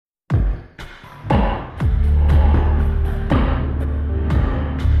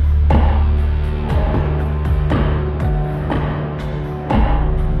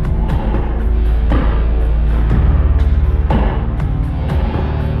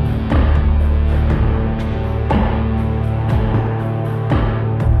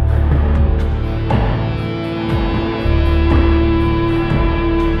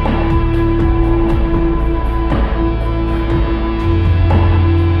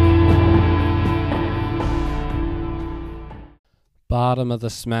Bottom of the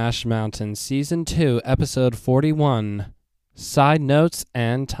Smash Mountain, Season 2, Episode 41, Side Notes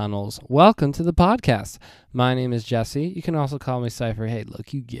and Tunnels. Welcome to the podcast. My name is Jesse. You can also call me Cypher. Hey,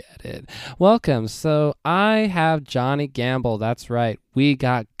 look, you get it. Welcome. So I have Johnny Gamble. That's right. We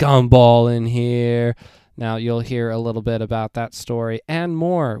got Gumball in here. Now, you'll hear a little bit about that story and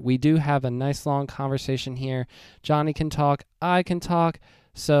more. We do have a nice long conversation here. Johnny can talk. I can talk.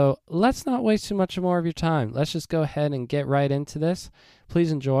 So let's not waste too much more of your time. Let's just go ahead and get right into this. Please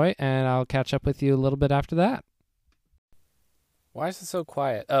enjoy, and I'll catch up with you a little bit after that. Why is it so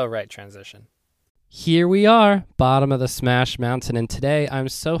quiet? Oh, right, transition. Here we are, bottom of the Smash Mountain, and today I'm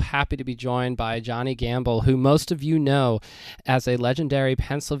so happy to be joined by Johnny Gamble, who most of you know as a legendary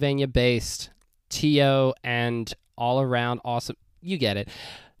Pennsylvania-based TO and all-around awesome. You get it.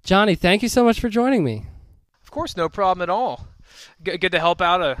 Johnny, thank you so much for joining me. Of course, no problem at all. Good to help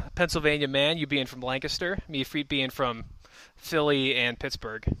out a Pennsylvania man, you being from Lancaster, me being from Philly and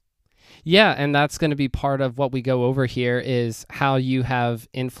Pittsburgh. Yeah, and that's going to be part of what we go over here is how you have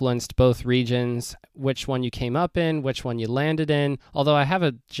influenced both regions, which one you came up in, which one you landed in. Although I have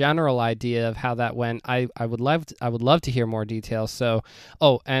a general idea of how that went, I would love to hear more details. So,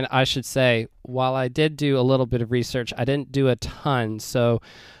 and I should say, while I did do a little bit of research, I didn't do a ton. So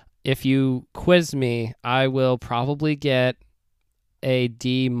if you quiz me, I will probably get a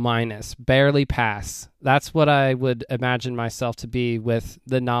D-, barely pass. That's what I would imagine myself to be with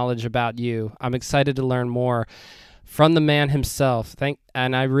the knowledge about you. I'm excited to learn more from the man himself.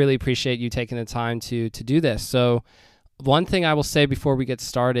 And I really appreciate you taking the time to do this. So one thing I will say before we get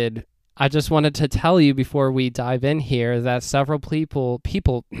started, I just wanted to tell you before we dive in here that several people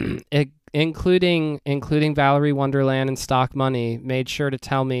including Valerie Wonderland and Stock Money, made sure to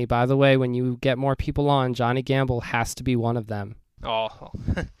tell me, by the way, when you get more people on, Johnny Gamble has to be one of them. Oh,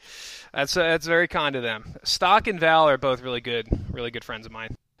 that's very kind of them. Stock and Val are both really good friends of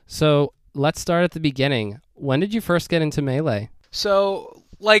mine. So let's start at the beginning. When did you first get into Melee? So,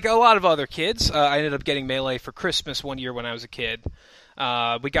 like a lot of other kids, I ended up getting Melee for Christmas one year when I was a kid.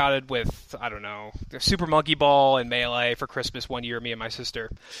 We got it with, I don't know, Super Monkey Ball and Melee for Christmas one year, me and my sister.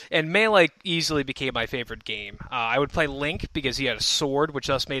 And Melee easily became my favorite game. I would play Link because he had a sword, which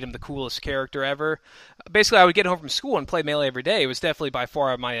thus made him the coolest character ever. Basically, I would get home from school and play Melee every day. It was definitely by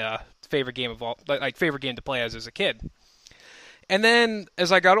far my favorite game favorite game to play as a kid. And then,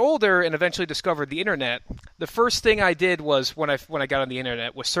 as I got older and eventually discovered the internet, the first thing I did was when I got on the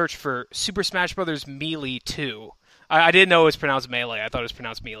internet was search for Super Smash Bros. Melee 2. I didn't know it was pronounced Melee. I thought it was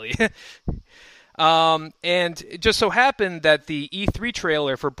pronounced Melee. And it just so happened that the E3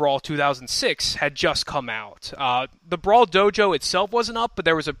 trailer for Brawl 2006 had just come out. The Brawl Dojo itself wasn't up, but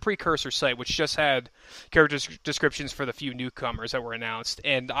there was a precursor site which just had character descriptions for the few newcomers that were announced,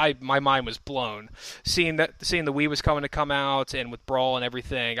 and my mind was blown. Seeing the Wii was come out, and with Brawl and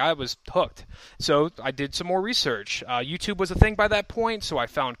everything, I was hooked. So I did some more research. YouTube was a thing by that point, so I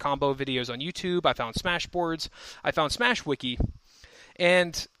found combo videos on YouTube, I found Smashboards, I found SmashWiki,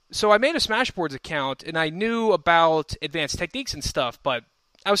 and so I made a Smashboards account, and I knew about advanced techniques and stuff, but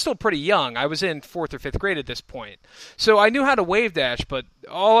I was still pretty young. I was in 4th or 5th grade at this point. So I knew how to wave dash, but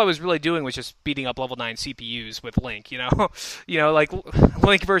all I was really doing was just beating up level 9 CPUs with Link, you know? Like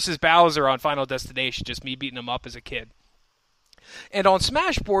Link versus Bowser on Final Destination, just me beating them up as a kid. And on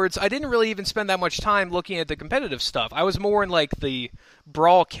Smashboards, I didn't really even spend that much time looking at the competitive stuff. I was more in like the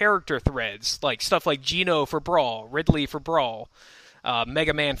Brawl character threads, like stuff like Geno for Brawl, Ridley for Brawl,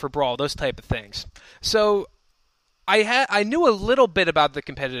 Mega Man for Brawl, those type of things. So I knew a little bit about the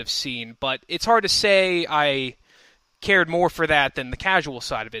competitive scene, but it's hard to say I cared more for that than the casual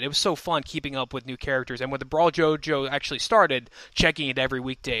side of it. It was so fun keeping up with new characters, and when the Brawl Dojo actually started, checking it every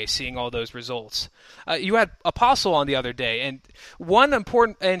weekday, seeing all those results. You had Apostle on the other day, and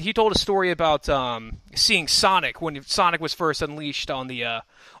he told a story about seeing Sonic when Sonic was first unleashed on the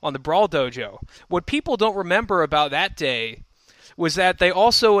Brawl Dojo. What people don't remember about that day was that they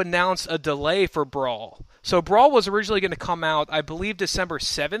also announced a delay for Brawl. So Brawl was originally going to come out, I believe, December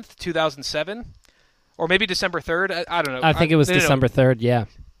 7th, 2007. Or maybe December 3rd. I don't know. I think it was December 3rd, yeah.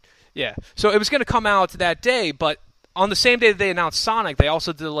 Yeah. So it was going to come out that day, but on the same day that they announced Sonic, they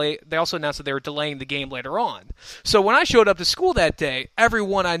also announced that they were delaying the game later on. So when I showed up to school that day,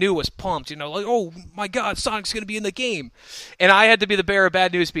 everyone I knew was pumped, like, oh my god, Sonic's going to be in the game. And I had to be the bearer of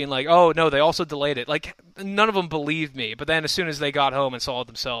bad news, being like, oh no, they also delayed it. Like, none of them believed me. But then as soon as they got home and saw it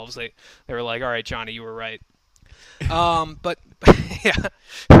themselves, they were like, all right, Johnny, you were right. But yeah.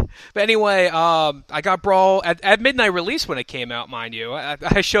 But anyway, I got Brawl at midnight release when it came out, mind you.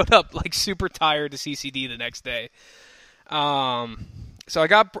 I showed up like super tired to CCD the next day. So I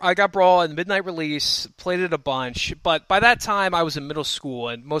got Brawl in midnight release, played it a bunch, but by that time I was in middle school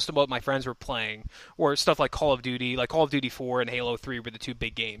and most of what my friends were playing were stuff like Call of Duty 4 and Halo 3 were the two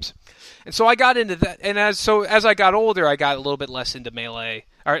big games. And so I got into that, and as I got older, I got a little bit less into Melee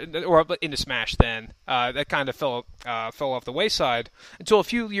or into Smash then. That kind of fell off the wayside until a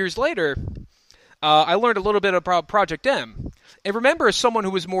few years later. I learned a little bit about Project M. And remember, as someone who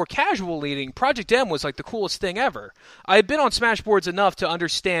was more casual leading, Project M was like the coolest thing ever. I had been on Smash boards enough to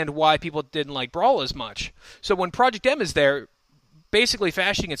understand why people didn't like Brawl as much. So when Project M is there, basically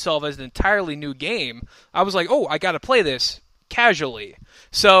fashioning itself as an entirely new game, I was like, oh, I got to play this casually.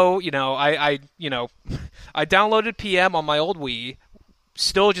 So, I downloaded PM on my old Wii,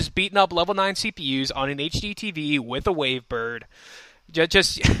 still just beating up level 9 CPUs on an HD TV with a Wavebird.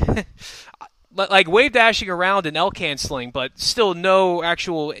 Just like wave dashing around and L canceling, but still no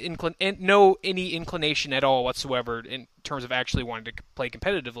actual any inclination at all whatsoever in terms of actually wanting to play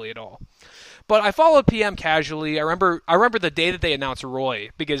competitively at all. But I followed PM casually. I remember the day that they announced Roy,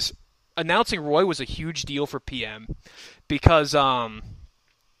 because announcing Roy was a huge deal for PM, because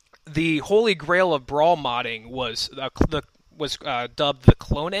the holy grail of Brawl modding was dubbed the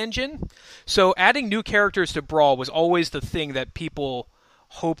clone engine. So adding new characters to Brawl was always the thing that people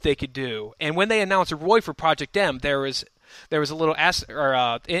hope they could do. And when they announced Roy for Project M, there was a little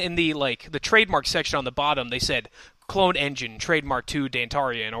in the trademark section on the bottom, they said Clone Engine Trademark 2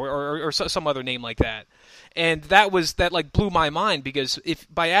 Dantarian or some other name like that. And that blew my mind, because if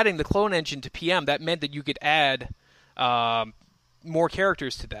by adding the Clone Engine to PM, that meant that you could add more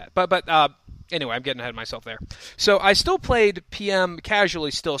characters to that. But anyway, I'm getting ahead of myself there. So I still played PM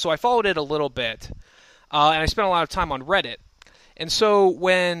casually still, so I followed it a little bit. And I spent a lot of time on Reddit. And so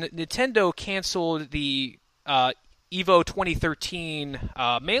when Nintendo canceled the EVO 2013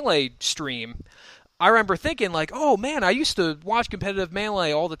 Melee stream, I remember thinking, like, oh man, I used to watch competitive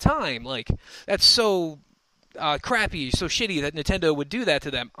Melee all the time. Like, that's so crappy, so shitty that Nintendo would do that to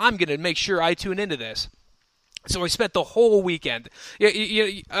them. I'm going to make sure I tune into this. So I spent the whole weekend.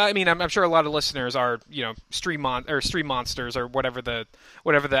 I mean, I'm sure a lot of listeners are, stream monsters or whatever the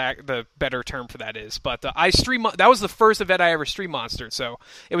better term for that is. But that was the first event I ever stream monstered. So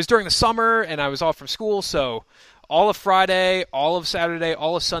it was during the summer, and I was off from school. So all of Friday, all of Saturday,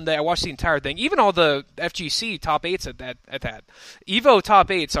 all of Sunday, I watched the entire thing. Even all the FGC top 8s at that. Evo top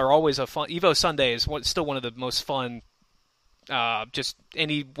 8s are always a fun. Evo Sunday is still one of the most fun. Just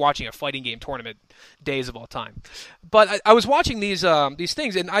watching a fighting game tournament days of all time. But I was watching these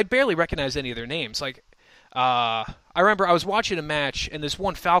things, and I barely recognized any of their names. Like, I remember I was watching a match, and this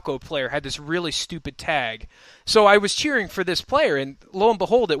one Falco player had this really stupid tag. So I was cheering for this player, and lo and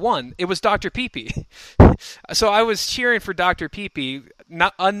behold, it won. It was Dr. Pee-Pee. So I was cheering for Dr. Pee-Pee,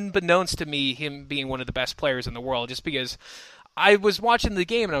 not unbeknownst to me, him being one of the best players in the world, just because I was watching the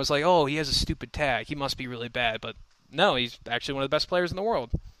game, and I was like, oh, he has a stupid tag. He must be really bad, but no, he's actually one of the best players in the world.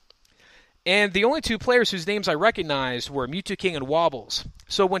 And the only two players whose names I recognized were Mewtwo King and Wobbles.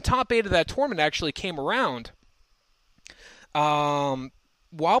 So when top 8 of that tournament actually came around,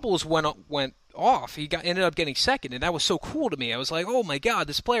 Wobbles went off. He ended up getting second, and that was so cool to me. I was like, oh my god,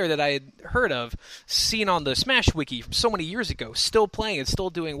 this player that I had heard of, seen on the Smash Wiki from so many years ago, still playing and still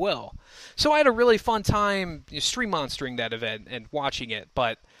doing well. So I had a really fun time stream monstering that event and watching it.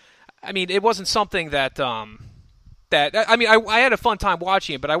 But, I mean, it wasn't something that... I had a fun time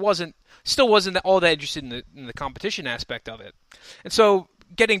watching it, but I still wasn't all that interested in the competition aspect of it. And so,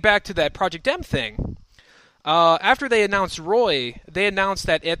 getting back to that Project M thing, after they announced Roy, they announced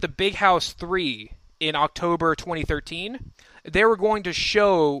that at the Big House 3 in October 2013, they were going to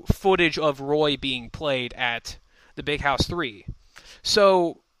show footage of Roy being played at the Big House 3.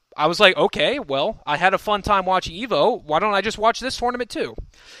 So I was like, okay, well, I had a fun time watching EVO. Why don't I just watch this tournament too?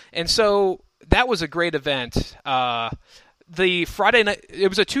 And so that was a great event. The Friday night, it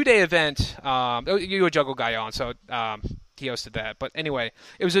was a 2-day event. You were a Juggle guy on, so he hosted that. But anyway,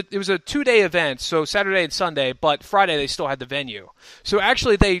 it was a 2-day event, so Saturday and Sunday, but Friday they still had the venue. So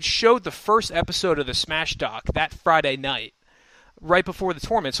actually they showed the first episode of the Smash Doc that Friday night, right before the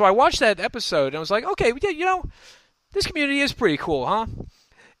tournament. So I watched that episode, and I was like, okay, yeah, this community is pretty cool, huh?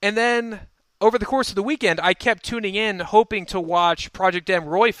 And then over the course of the weekend, I kept tuning in, hoping to watch Project M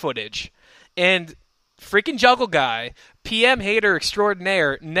Roy footage. And freaking Juggle guy, PM hater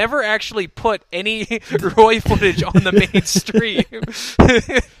extraordinaire, never actually put any Roy footage on the main stream.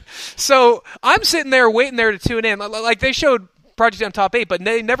 So I'm sitting there waiting there to tune in. Like, they showed Project M Top 8, but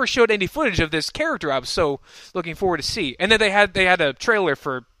they never showed any footage of this character I was so looking forward to see. And then they had a trailer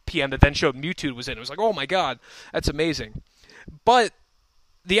for PM that then showed Mewtwo was in. It was like, oh my god, that's amazing. But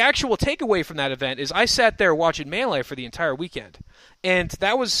the actual takeaway from that event is I sat there watching Melee for the entire weekend, and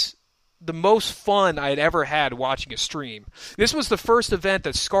that was the most fun I had ever had watching a stream. This was the first event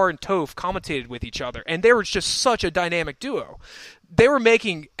that Scar and Toph commentated with each other, and they were just such a dynamic duo. They were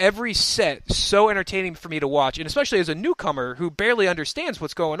making every set so entertaining for me to watch, and especially as a newcomer who barely understands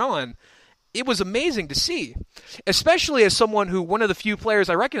what's going on, it was amazing to see. Especially as someone who, one of the few players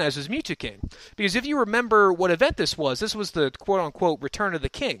I recognize was Mewtwo King. Because if you remember what event this was the quote-unquote Return of the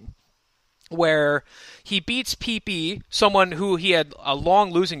King, where he beats PP, someone who he had a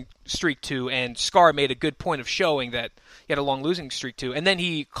long losing streak to, and Scar made a good point of showing that he had a long losing streak to, and then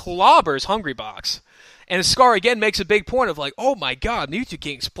he clobbers Hungrybox. And Scar again makes a big point of like, oh my god, Mewtwo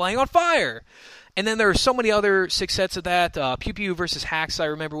King's playing on fire! And then there are so many other 6 sets of that. Pew Pew versus Hax, I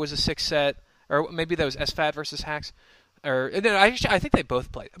remember, was a 6 set. Or maybe that was SFAT versus Hax. And then I think they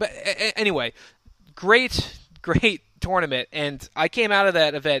both played. But anyway, great tournament. And I came out of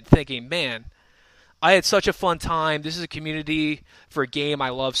that event thinking, man, I had such a fun time. This is a community for a game I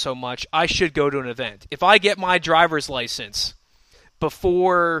love so much. I should go to an event. If I get my driver's license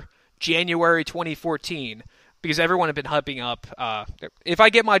before January 2014, because everyone had been hyping up, if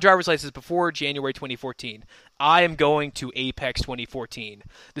I get my driver's license before January 2014, I am going to Apex 2014.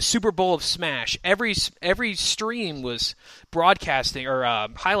 The Super Bowl of Smash. Every stream was broadcasting or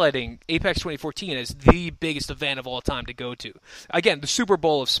highlighting Apex 2014 as the biggest event of all time to go to. Again, the Super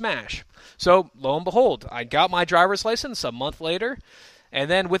Bowl of Smash. So, lo and behold, I got my driver's license a month later, and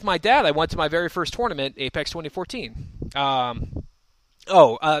then with my dad, I went to my very first tournament, Apex 2014.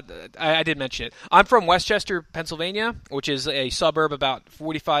 I did mention it. I'm from Westchester, Pennsylvania, which is a suburb about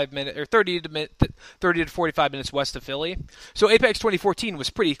 45 minutes or 30 to 45 minutes west of Philly. So Apex 2014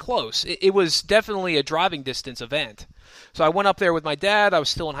 was pretty close. It was definitely a driving distance event. So I went up there with my dad. I was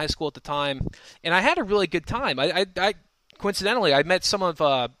still in high school at the time, and I had a really good time. I coincidentally, I met some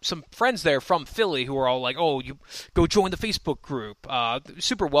friends there from Philly who were all like, "Oh, you go join the Facebook group."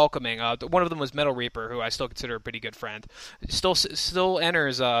 Super welcoming. One of them was Metal Reaper, who I still consider a pretty good friend. Still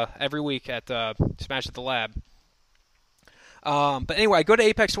enters every week at Smash at the Lab. But anyway, I go to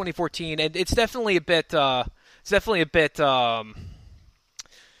Apex 2014, and it's definitely a bit of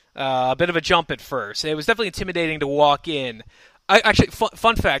a jump at first. It was definitely intimidating to walk in.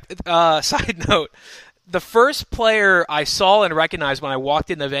 Fun fact, side note. The first player I saw and recognized when I walked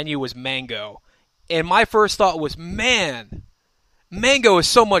in the venue was Mango. And my first thought was, man, Mango is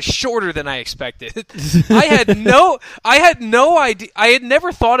so much shorter than I expected. I had no idea. I had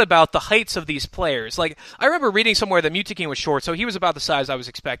never thought about the heights of these players. Like, I remember reading somewhere that Mewtwo King was short, so he was about the size I was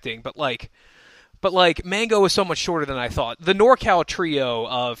expecting. But Mango was so much shorter than I thought. The NorCal trio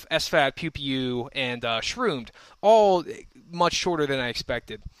of SFAT, Pew Pew, and Shroomed, all much shorter than I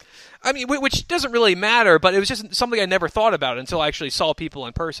expected. I mean, which doesn't really matter, but it was just something I never thought about until I actually saw people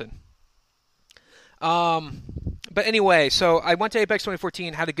in person. But anyway, so I went to Apex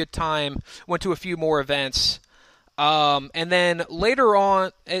 2014, had a good time, went to a few more events, and then later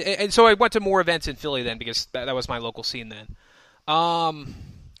on, and so I went to more events in Philly then because that was my local scene then.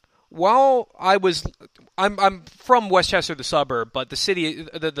 While I'm from Westchester, the suburb, but the city,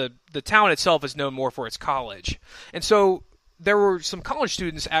 the town itself is known more for its college, and so there were some college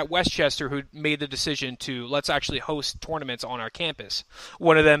students at Westchester who made the decision to let's actually host tournaments on our campus.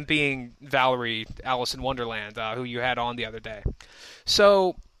 One of them being Valerie, Alice in Wonderland, who you had on the other day.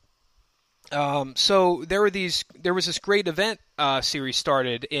 So there was this great event series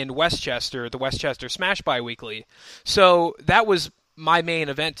started in Westchester, the Westchester Smash Biweekly. So that was my main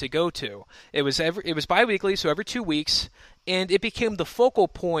event to go to. It was biweekly, so every 2 weeks. And it became the focal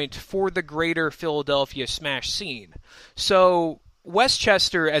point for the greater Philadelphia Smash scene. So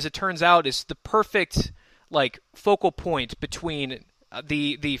Westchester, as it turns out, is the perfect focal point between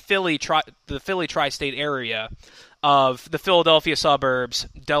the Philly tri-state area of the Philadelphia suburbs,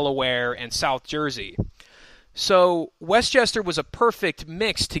 Delaware, and South Jersey. So Westchester was a perfect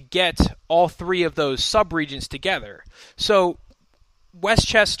mix to get all three of those subregions together. So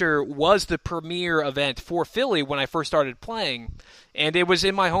Westchester was the premier event for Philly when I first started playing, and it was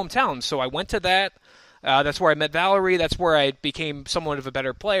in my hometown, so I went to that. That's where I met Valerie. That's where I became somewhat of a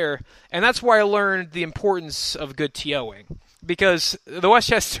better player, and that's where I learned the importance of good TOing, because the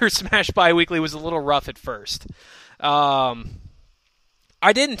Westchester Smash Biweekly was a little rough at first. I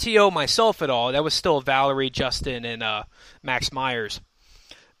didn't TO myself at all. That was still Valerie, Justin, and Max Myers.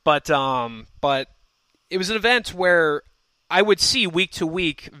 But it was an event where I would see week to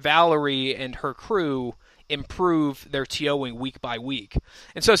week Valerie and her crew improve their TOing week by week.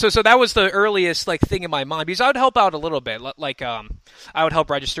 And so that was the earliest thing in my mind, because I would help out a little bit. I would help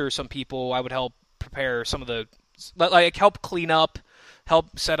register some people. I would help prepare some of the help clean up,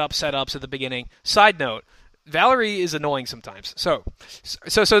 help set up setups at the beginning. Side note, Valerie is annoying sometimes.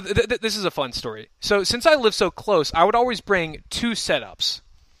 This is a fun story. So since I live so close, I would always bring 2 setups.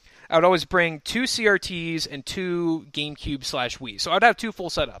 I would always bring 2 CRTs and 2 GameCube/Wii. So I'd have 2 full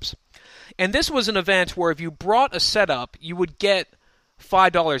setups. And this was an event where if you brought a setup, you would get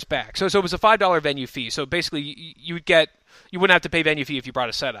 $5 back. So it was a $5 venue fee. So basically, you wouldn't have to pay venue fee if you brought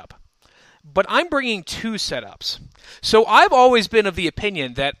a setup. But I'm bringing 2 setups. So I've always been of the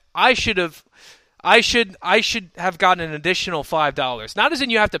opinion that I should have gotten an additional $5. Not as in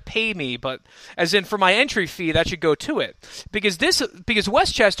you have to pay me, but as in for my entry fee, that should go to it. Because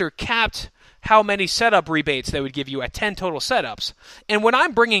Westchester capped how many setup rebates they would give you at 10 total setups. And when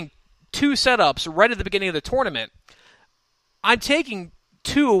I'm bringing 2 setups right at the beginning of the tournament, I'm taking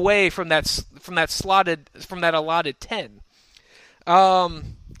 2 away from that allotted 10.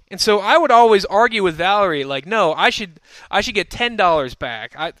 And so I would always argue with Valerie, like, no, I should get $10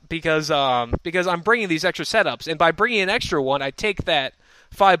 back because I'm bringing these extra setups, and by bringing an extra one, I take that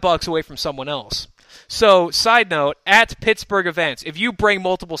 $5 away from someone else. So, side note, at Pittsburgh events, if you bring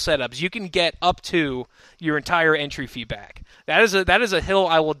multiple setups, you can get up to your entire entry fee back. That is a hill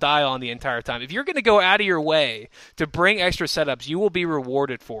I will die on the entire time. If you're going to go out of your way to bring extra setups, you will be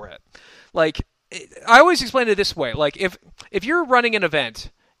rewarded for it. Like, I always explain it this way. Like, if you're running an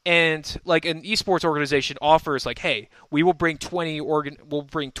event and like an esports organization offers like, hey, we'll bring 20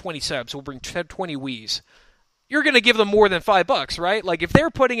 setups, we'll bring 20 Wiis. You're going to give them more than $5, right? Like, if they're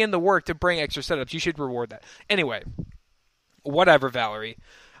putting in the work to bring extra setups, you should reward that. Anyway, whatever, Valerie.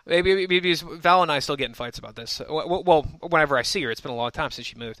 Maybe Val and I still get in fights about this. Well, whenever I see her, it's been a long time since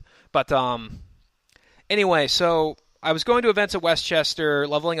she moved. But anyway, so I was going to events at Westchester,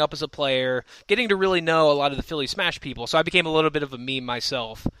 leveling up as a player, getting to really know a lot of the Philly Smash people. So I became a little bit of a meme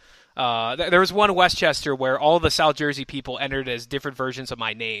myself. There was one Westchester where all the South Jersey people entered as different versions of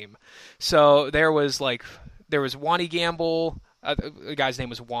my name. So there was Wani Gamble. The guy's name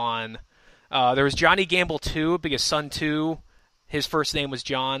was Juan. There was Johnny Gamble 2 because Son 2, his first name was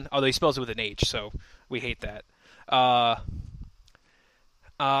John, although he spells it with an H, so we hate that.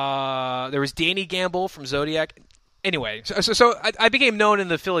 There was Danny Gamble from Zodiac. Anyway, so I became known in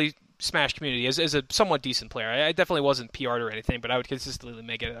the Philly Smash community as a somewhat decent player. I definitely wasn't PR'd or anything, but I would consistently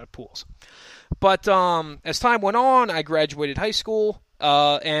make it out of pools. But as time went on, I graduated high school,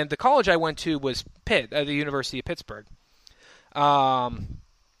 and the college I went to was Pitt, at the University of Pittsburgh.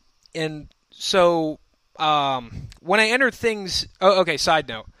 And so when I entered things... Oh, okay, side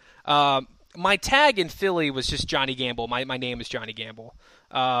note. My tag in Philly was just Johnny Gamble. My name is Johnny Gamble.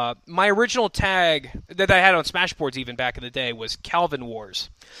 My original tag that I had on Smashboards even back in the day was Calvin Wars.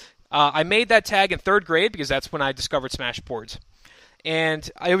 I made that tag in 3rd grade because that's when I discovered Smashboards. And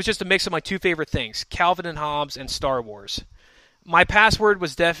it was just a mix of my 2 favorite things, Calvin and Hobbes and Star Wars. My password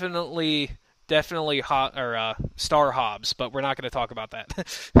was definitely Star Hobbes, but we're not going to talk about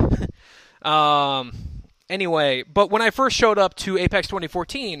that. Anyway, but when I first showed up to Apex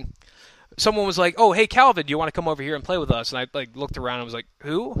 2014, someone was like, "Oh, hey Calvin, do you want to come over here and play with us?" And I looked around and was like,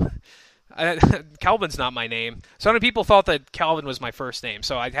 "Who?" Calvin's not my name. So many people thought that Calvin was my first name,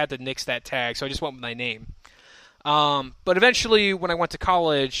 so I had to nix that tag. So I just went with my name. But eventually, when I went to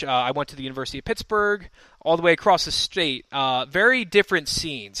college, I went to the University of Pittsburgh, all the way across the state. Very different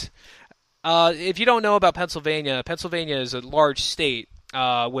scenes. If you don't know about Pennsylvania, Pennsylvania is a large state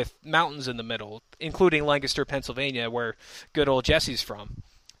with mountains in the middle, including Lancaster, Pennsylvania, where good old Jesse's from.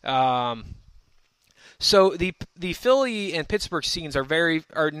 So the Philly and Pittsburgh scenes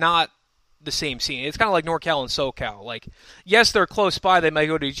are not the same scene. It's kind of like NorCal and SoCal. Like, yes, they're close by. They might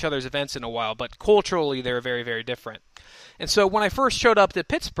go to each other's events in a while, but culturally they're very, very different. And so when I first showed up to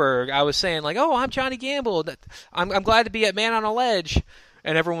Pittsburgh, I was saying like, "Oh, I'm Johnny Gamble. I'm glad to be at Man on a Ledge,"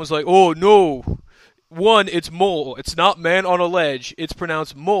 and everyone was like, "Oh no. One, it's mole. It's not man on a ledge. It's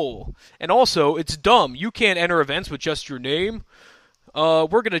pronounced mole. And also, it's dumb. You can't enter events with just your name. We're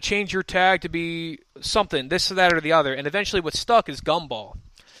going to change your tag to be something, this, that, or the other." And eventually what stuck is Gumball.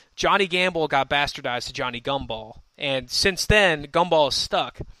 Johnny Gamble got bastardized to Johnny Gumball. And since then, Gumball is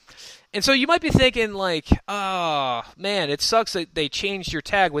stuck. And so you might be thinking, like, "Oh, man, it sucks that they changed your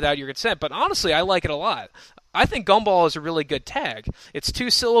tag without your consent." But honestly, I like it a lot. I think Gumball is a really good tag. It's 2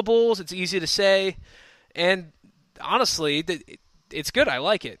 syllables. It's easy to say. And honestly, it's good. I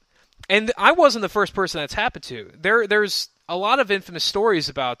like it. And I wasn't the first person that's happened to. There's a lot of infamous stories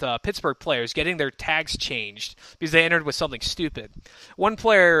about Pittsburgh players getting their tags changed because they entered with something stupid. One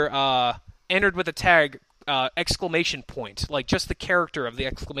player entered with a tag exclamation point, like just the character of the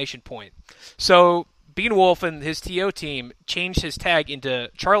exclamation point. So Beanwolf and his TO team changed his tag into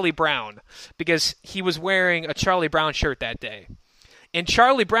Charlie Brown because he was wearing a Charlie Brown shirt that day. And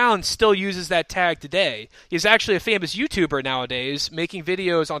Charlie Brown still uses that tag today. He's actually a famous YouTuber nowadays, making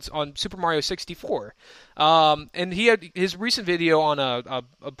videos on Super Mario 64. And he had his recent video on a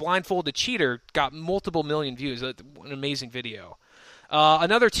blindfolded cheater got multiple million views. An amazing video.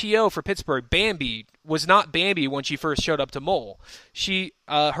 Another TO for Pittsburgh, Bambi, was not Bambi when she first showed up to Mole.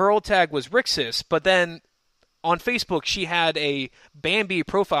 Her old tag was Rixis, but then on Facebook she had a Bambi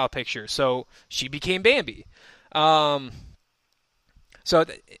profile picture, so she became Bambi. So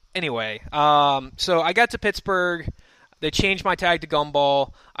I got to Pittsburgh. They changed my tag to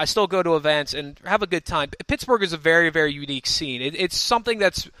Gumball. I still go to events and have a good time. Pittsburgh is a very, very unique scene. It's something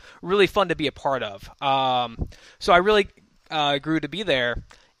that's really fun to be a part of. So I really grew to be there.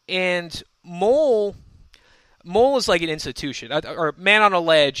 And Mole is like an institution. Or Man on a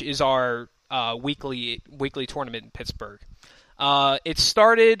Ledge is our weekly tournament in Pittsburgh. It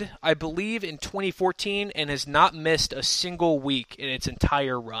started, I believe, in 2014 and has not missed a single week in its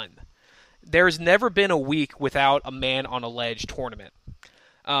entire run. There's never been a week without a Man on a Ledge tournament.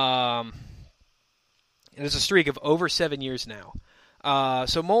 And it's a streak of over 7 years now.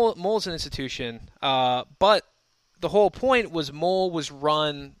 So Mole is an institution, but the whole point was Mole was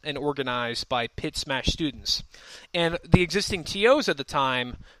run and organized by Pit Smash students. And the existing TOs at the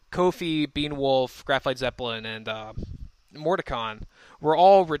time, Kofi, Beanwolf, Graphite Zeppelin, and Mordicon were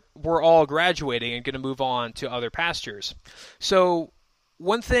all graduating and going to move on to other pastures. So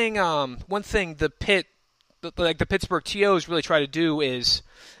one thing the Pittsburgh TOs really try to do is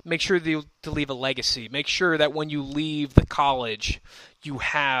make sure to leave a legacy. Make sure that when you leave the college, you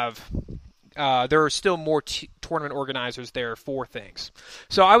have there are still more tournament organizers there for things.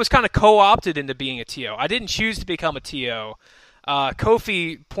 So I was kind of co-opted into being a TO. I didn't choose to become a TO.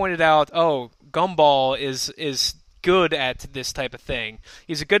 Kofi pointed out, Gumball is good at this type of thing.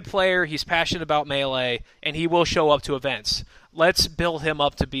 He's a good player, he's passionate about Melee, and he will show up to events. Let's build him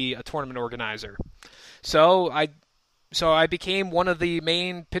up to be a tournament organizer. So I became one of the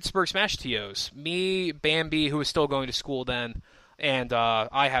main Pittsburgh Smash TOs. Me, Bambi, who was still going to school then, and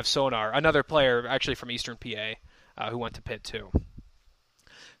I have Sonar, another player actually from Eastern PA, who went to Pitt too.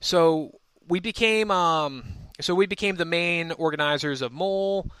 So we became the main organizers of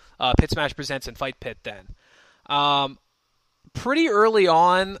Mole, Pit Smash Presents, and Fight Pit then. Pretty early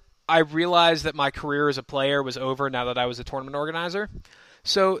on, I realized that my career as a player was over now that I was a tournament organizer.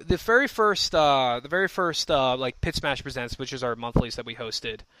 So the very first like Pit Smash Presents, which is our monthlies that we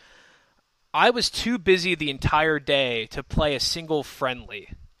hosted, I was too busy the entire day to play a single friendly.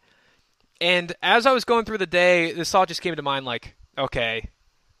 And as I was going through the day, this thought just came to mind, like, okay,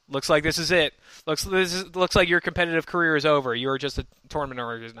 looks like this is it. Looks like your competitive career is over. You're just a tournament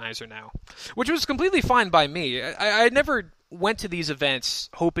organizer now, which was completely fine by me. I never went to these events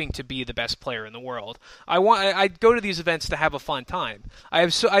hoping to be the best player in the world. I go to these events to have a fun time.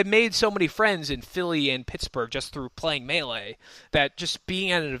 I made so many friends in Philly and Pittsburgh just through playing Melee that just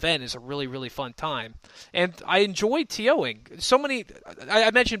being at an event is a really, really fun time. And I enjoyed TOing.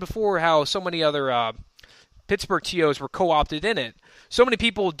 I mentioned before how so many other Pittsburgh TOs were co-opted in it. So many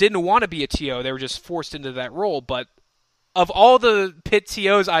people didn't want to be a TO. They were just forced into that role. But of all the Pit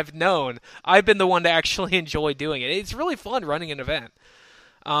TOs I've known, I've been the one to actually enjoy doing it. It's really fun running an event.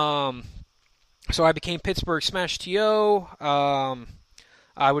 So I became Pittsburgh Smash TO.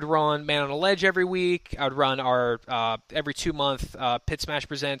 I would run Man on a Ledge every week. I would run our every 2 month Pit Smash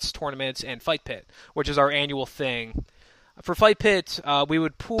Presents tournaments and Fight Pit, which is our annual thing. For Fight Pit, we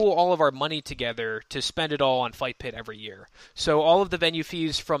would pool all of our money together to spend it all on Fight Pit every year. So all of the venue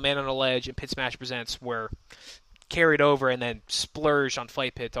fees from Man on a Ledge and Pit Smash Presents were carried over and then splurged on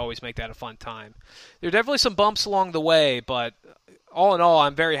Fight Pit to always make that a fun time. There are definitely some bumps along the way, but all in all,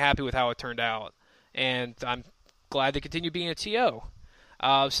 I'm very happy with how it turned out. And I'm glad to continue being a TO.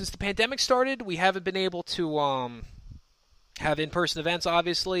 Since the pandemic started, we haven't been able to have in-person events,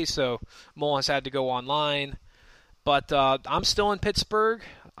 obviously, so Mole has had to go online. But I'm still in Pittsburgh.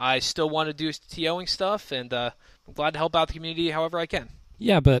 I still want to do TOing stuff, and I'm glad to help out the community however I can.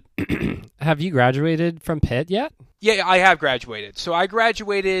 Yeah, but have you graduated from Pitt yet? Yeah, I have graduated. So I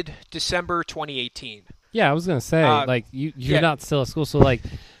graduated December 2018. Yeah, I was going to say, you're not still at school, so,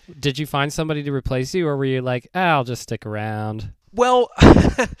 did you find somebody to replace you, or were you like, I'll just stick around? Well,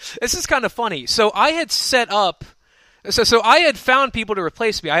 this is kind of funny. So I had set up... So I had found people to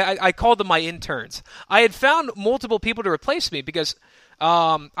replace me. I called them my interns. I had found multiple people to replace me because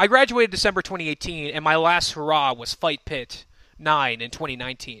I graduated December 2018, and my last hurrah was Fight Pit 9 in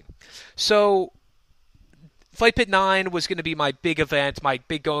 2019. So Fight Pit 9 was going to be my big event, my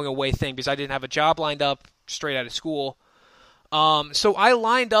big going away thing, because I didn't have a job lined up straight out of school. So I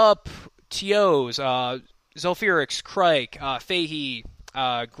lined up TOs. Zolfirix, Crike, Fahey,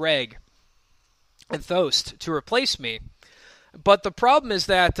 Greg, and Thost to replace me. But the problem is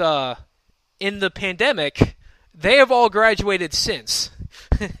that in the pandemic, they have all graduated since.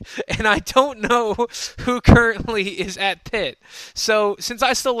 And I don't know who currently is at Pitt. So since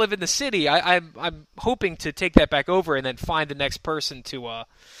I still live in the city, I'm hoping to take that back over and then find the next person to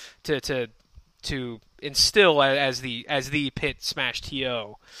instill as the Pitt Smash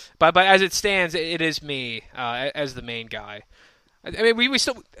TO. But as it stands, it is me as the main guy. I mean, we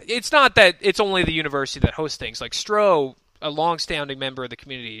still. It's not that it's only the university that hosts things. Like Stro, a long-standing member of the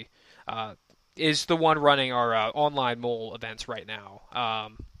community, is the one running our online mole events right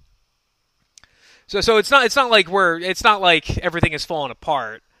now. So it's not like everything is falling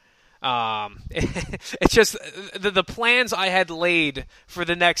apart. It's just the plans I had laid for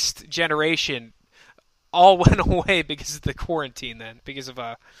the next generation all went away because of the quarantine. Then because of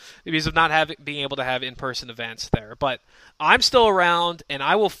not being able to have in-person events there. But I'm still around, and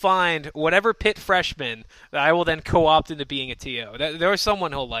I will find whatever Pitt freshman that I will then co-opt into being a TO. There's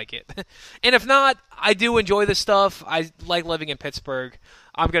someone who'll like it, and if not, I do enjoy this stuff. I like living in Pittsburgh.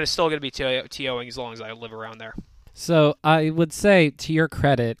 I'm still gonna be TOing as long as I live around there. So I would say, to your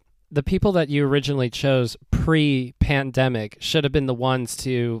credit, the people that you originally chose pre-pandemic should have been the ones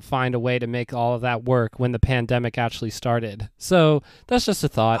to find a way to make all of that work when the pandemic actually started. So that's just a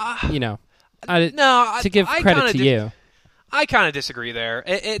thought, to give credit to you. I kind of disagree there.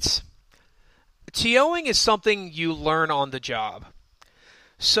 It's TOing is something you learn on the job.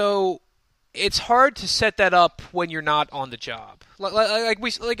 So it's hard to set that up when you're not on the job.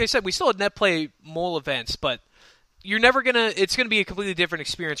 Like I said, we still had net play mole events, but it's gonna be a completely different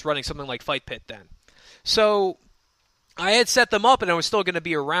experience running something like Fight Pit then. So I had set them up, and I was still gonna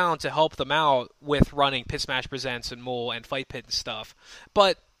be around to help them out with running Pit Smash Presents and Mole and Fight Pit and stuff.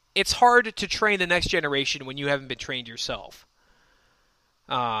 But it's hard to train the next generation when you haven't been trained yourself.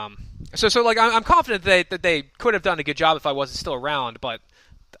 So I'm confident that they could have done a good job if I wasn't still around, but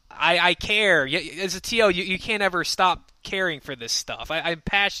I care. As a TO, you can't ever stop caring for this stuff. I'm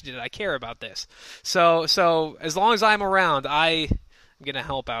passionate. I care about this. So as long as I'm around, I'm going to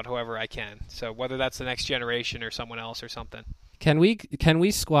help out however I can. So whether that's the next generation or someone else or something. Can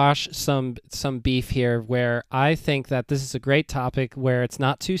we squash some beef here where I think that this is a great topic where it's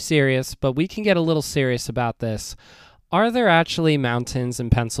not too serious, but we can get a little serious about this. Are there actually mountains in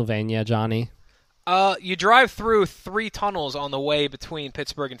Pennsylvania, Johnny? You drive through 3 tunnels on the way between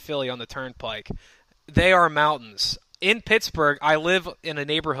Pittsburgh and Philly on the Turnpike. They are mountains. In Pittsburgh, I live in a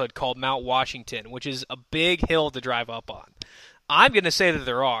neighborhood called Mount Washington, which is a big hill to drive up on. I'm going to say that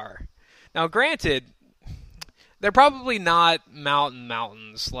there are. Now, granted, they're probably not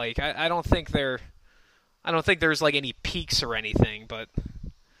mountains. Like I don't think there's like any peaks or anything, but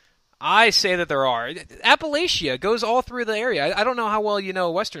I say that there are. Appalachia goes all through the area. I don't know how well you know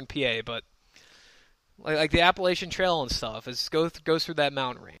Western PA, but like the Appalachian Trail and stuff goes through that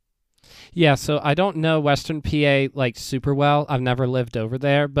mountain range. Yeah, so I don't know Western PA like super well. I've never lived over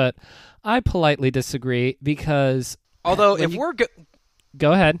there, but I politely disagree because although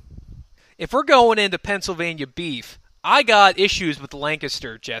go ahead. If we're going into Pennsylvania beef, I got issues with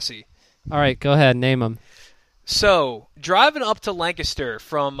Lancaster, Jesse. All right, go ahead, name them. So, driving up to Lancaster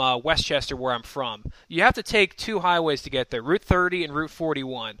from Westchester, where I'm from, you have to take 2 highways to get there, Route 30 and Route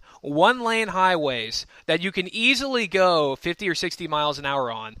 41. 1-lane highways that you can easily go 50 or 60 miles an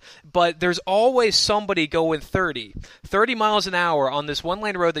hour on, but there's always somebody going 30 miles an hour on this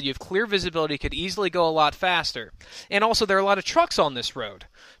 1-lane road that you have clear visibility, could easily go a lot faster. And also, there are a lot of trucks on this road.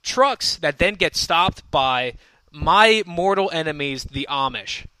 Trucks that then get stopped by my mortal enemies, the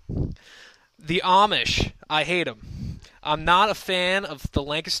Amish. The Amish, I hate them. I'm not a fan of the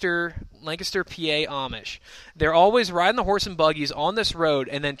Lancaster, PA Amish. They're always riding the horse and buggies on this road,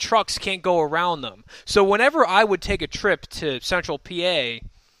 and then trucks can't go around them. So whenever I would take a trip to Central PA,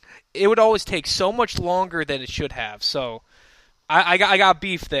 it would always take so much longer than it should have. So I got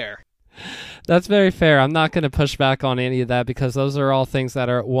beef there. That's very fair. I'm not going to push back on any of that because those are all things that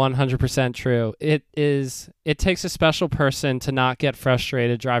are 100% true. It takes a special person to not get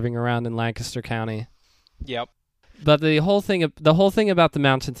frustrated driving around in Lancaster County. Yep. But the whole thing about the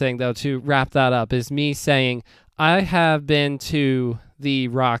mountain thing, though, to wrap that up, is me saying I have been to the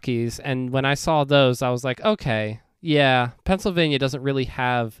Rockies, and when I saw those, I was like, okay, yeah, Pennsylvania doesn't really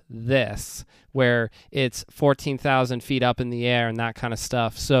have this, where it's 14,000 feet up in the air and that kind of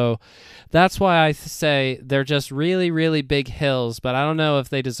stuff. So that's why I say they're just really, really big hills, but I don't know if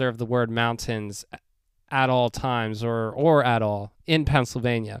they deserve the word mountains at all times or at all in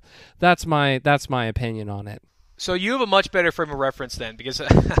Pennsylvania. That's my opinion on it. So you have a much better frame of reference then, because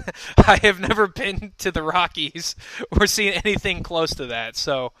I have never been to the Rockies or seen anything close to that.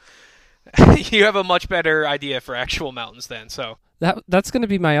 So you have a much better idea for actual mountains then. So That's going to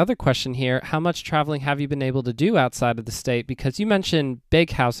be my other question here. How much traveling have you been able to do outside of the state? Because you mentioned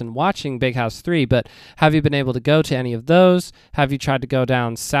Big House and watching Big House 3, but have you been able to go to any of those? Have you tried to go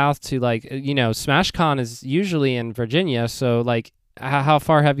down south to, like, SmashCon is usually in Virginia, so, like, how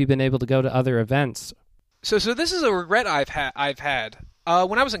far have you been able to go to other events? So this is a regret I've had.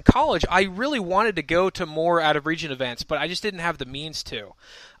 When I was in college, I really wanted to go to more out-of-region events, but I just didn't have the means to.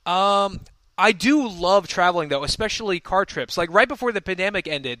 I do love traveling, though, especially car trips. Like, right before the pandemic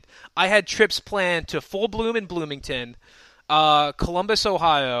ended, I had trips planned to Full Bloom in Bloomington, Columbus,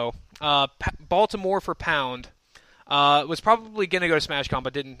 Ohio, Baltimore for Pound. Was probably going to go to SmashCon,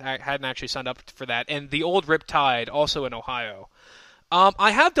 but hadn't actually signed up for that. And the old Riptide, also in Ohio.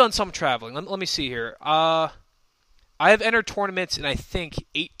 I have done some traveling. Let me see here. I have entered tournaments in, I think,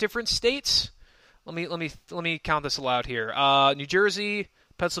 8 different states. Let me count this aloud here. New Jersey,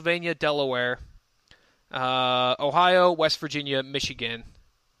 Pennsylvania, Delaware, Ohio, West Virginia, Michigan,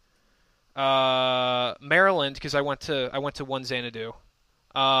 Maryland, because I went to one Xanadu,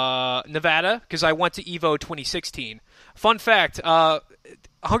 Nevada, because I went to Evo 2016. Fun fact: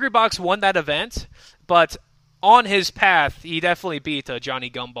 Hungrybox won that event, but on his path, he definitely beat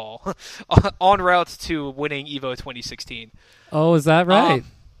Johnny Gumball en route to winning Evo 2016. Oh, is that right?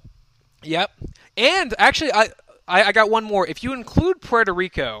 Yep. And actually, I got one more. If you include Puerto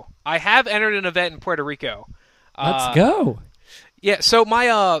Rico, I have entered an event in Puerto Rico. Let's go. Yeah, so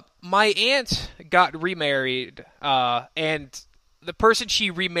my aunt got remarried, and the person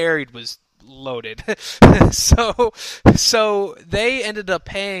she remarried was loaded. so they ended up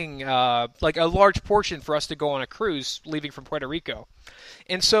paying like a large portion for us to go on a cruise leaving from Puerto Rico.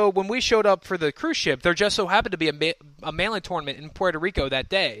 And so when we showed up for the cruise ship, there just so happened to be a Mainline tournament in Puerto Rico that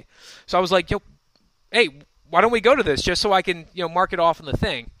day. So I was like, hey, why don't we go to this just so I can, mark it off in the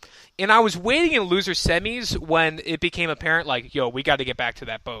thing. And I was waiting in loser semis when it became apparent, like, we got to get back to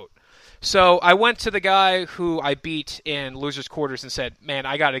that boat. So I went to the guy who I beat in losers quarters and said, man,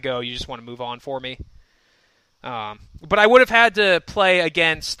 I got to go. You just want to move on for me? But I would have had to play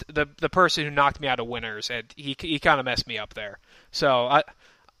against the person who knocked me out of winners, and he kind of messed me up there. So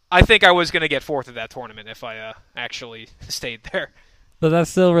I think I was going to get fourth at that tournament if I actually stayed there. But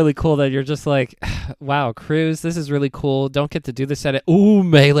that's still really cool that you're just like, wow, cruise, this is really cool. Don't get to do this at it. Ooh,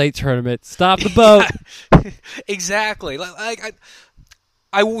 Melee tournament. Stop the boat. Exactly.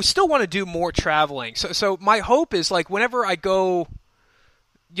 I still want to do more traveling. So my hope is, like, whenever I go,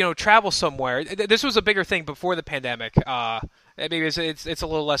 travel somewhere. This was a bigger thing before the pandemic. Maybe it's a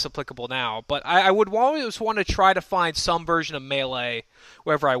little less applicable now. But I would always want to try to find some version of Melee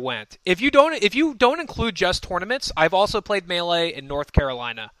wherever I went. If you don't include just tournaments, I've also played Melee in North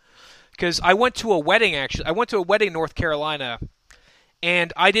Carolina, because I went to a wedding. Actually, I went to a wedding in North Carolina,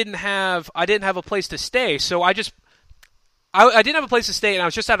 and I didn't have a place to stay, so I didn't have a place to stay, and I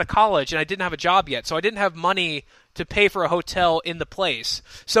was just out of college, and I didn't have a job yet, so I didn't have money to pay for a hotel in the place.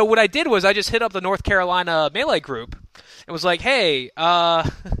 So what I did was I just hit up the North Carolina Melee group and was like, hey, I'm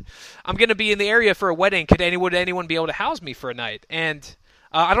going to be in the area for a wedding. Would anyone be able to house me for a night? And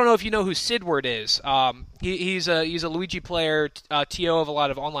I don't know if you know who Sidward is. He's a Luigi player, TO of a lot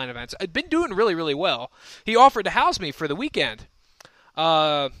of online events. I'd been doing really, really well. He offered to house me for the weekend.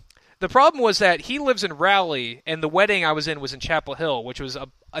 The problem was that he lives in Raleigh, and the wedding I was in was in Chapel Hill, which was,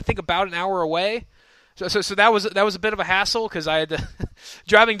 I think, about an hour away. So that was a bit of a hassle, because I had to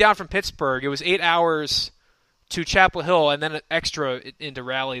driving down from Pittsburgh. It was 8 hours to Chapel Hill, and then an extra into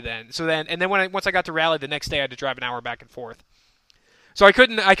Raleigh. Then once I got to Raleigh the next day, I had to drive an hour back and forth. So I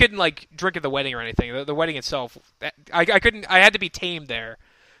couldn't like drink at the wedding or anything. The wedding itself, I couldn't. I had to be tamed there.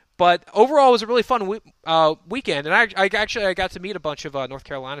 But overall, it was a really fun weekend, and I got to meet a bunch of North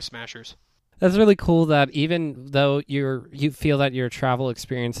Carolina smashers. That's really cool that even though you feel that your travel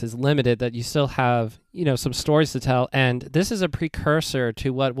experience is limited, that you still have, some stories to tell. And this is a precursor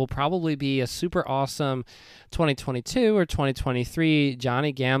to what will probably be a super awesome 2022 or 2023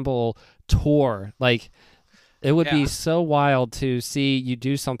 Johnny Gamble tour. Like, it would be so wild to see you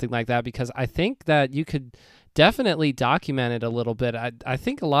do something like that, because I think that you could definitely document it a little bit. I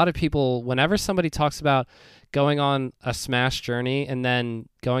think a lot of people, whenever somebody talks about going on a Smash journey and then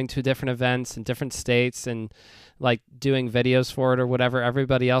going to different events in different states and like doing videos for it or whatever,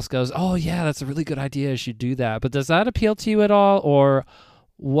 everybody else goes, oh yeah, that's a really good idea, you should do that. But does that appeal to you at all? Or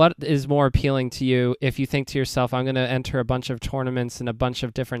what is more appealing to you if you think to yourself, I'm going to enter a bunch of tournaments in a bunch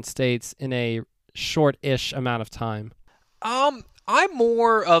of different states in a short-ish amount of time? I'm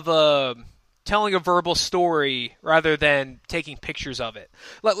more of a telling a verbal story rather than taking pictures of it.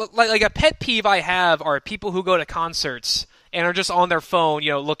 Like a pet peeve I have are people who go to concerts and are just on their phone,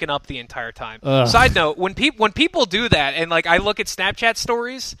 looking up the entire time. Ugh. Side note, when people do that, and like I look at Snapchat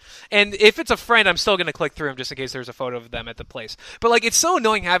stories, and if it's a friend, I'm still going to click through them just in case there's a photo of them at the place. But like, it's so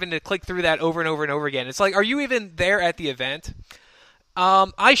annoying having to click through that over and over and over again. It's like, are you even there at the event?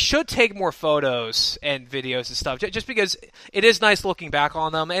 I should take more photos and videos and stuff, just because it is nice looking back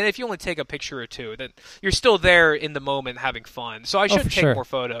on them. And if you only take a picture or two, then you're still there in the moment having fun. So I should take sure. more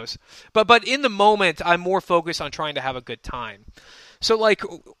photos. But in the moment, I'm more focused on trying to have a good time. So like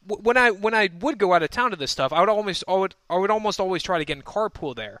when I would go out of town to this stuff, I would almost always try to get in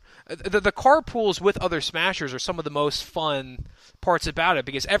carpool there. The carpools with other Smashers are some of the most fun parts about it,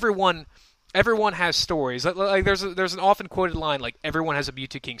 because everyone has stories. Like there's an often quoted line like, everyone has a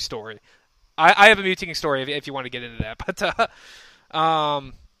Mewtwo King story. I have a Mewtwo King story if you want to get into that. But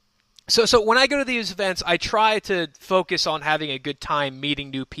so when I go to these events, I try to focus on having a good time, meeting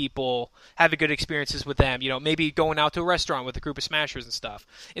new people, having good experiences with them. Maybe going out to a restaurant with a group of Smashers and stuff,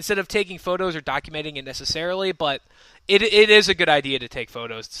 instead of taking photos or documenting it necessarily. But it is a good idea to take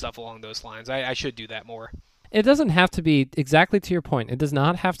photos and stuff along those lines. I should do that more. It doesn't have to be, exactly to your point, it does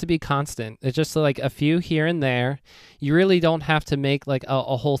not have to be constant. It's just like a few here and there. You really don't have to make like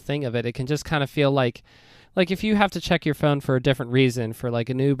a whole thing of it. It can just kind of feel like if you have to check your phone for a different reason, for like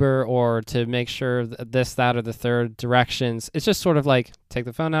an Uber or to make sure this, that, or the third directions, it's just sort of like take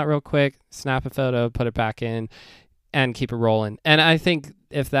the phone out real quick, snap a photo, put it back in, and keep it rolling. And I think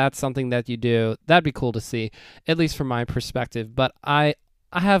if that's something that you do, that'd be cool to see, at least from my perspective. But I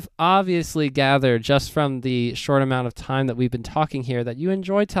have obviously gathered just from the short amount of time that we've been talking here that you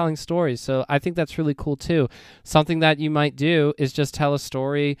enjoy telling stories. So I think that's really cool too. Something that you might do is just tell a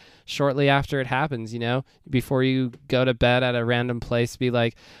story shortly after it happens, before you go to bed at a random place, be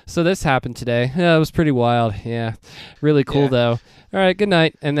like, so this happened today. Yeah, it was pretty wild. Yeah, really cool though. All right, good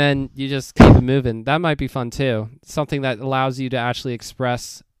night. And then you just keep it moving. That might be fun too. Something that allows you to actually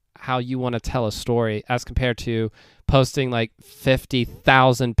express how you want to tell a story, as compared to posting like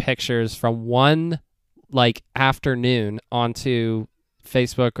 50,000 pictures from one like afternoon onto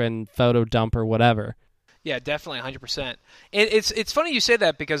Facebook and photo dump or whatever. Yeah, definitely 100%. And it's funny you say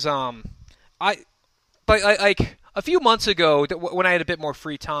that, because like a few months ago, when I had a bit more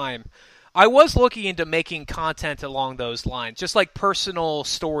free time, I was looking into making content along those lines, just like personal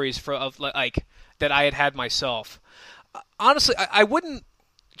stories that I had myself. Honestly, I wouldn't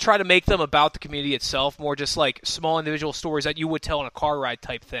try to make them about the community itself, more just like small individual stories that you would tell in a car ride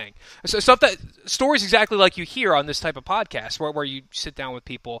type thing. So stories exactly like you hear on this type of podcast, where you sit down with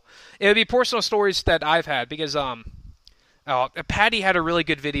people. It would be personal stories that I've had, because Patty had a really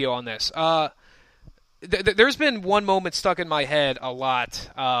good video on this. There's been one moment stuck in my head a lot.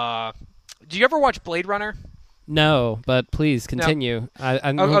 Do you ever watch Blade Runner? No, but please continue. No.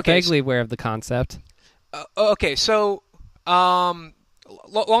 I'm vaguely aware of the concept. Okay, so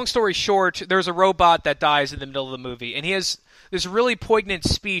long story short, there's a robot that dies in the middle of the movie, and he has this really poignant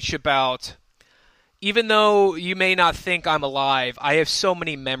speech about, even though you may not think I'm alive, I have so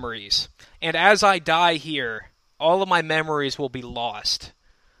many memories. And as I die here, all of my memories will be lost.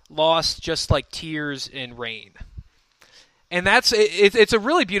 Lost just like tears in rain. And it's a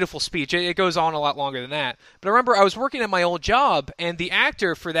really beautiful speech. It goes on a lot longer than that. But I remember I was working at my old job, and the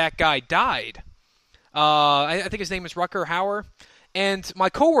actor for that guy died. I think his name is Rutger Hauer. And my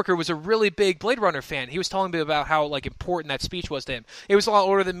coworker was a really big Blade Runner fan. He was telling me about how important that speech was to him. He was a lot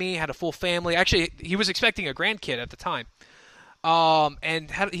older than me, had a full family. Actually, he was expecting a grandkid at the time. And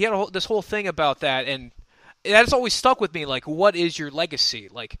he had this whole thing about that, and that's always stuck with me. Like, what is your legacy?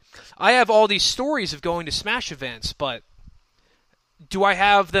 Like, I have all these stories of going to Smash events, but do I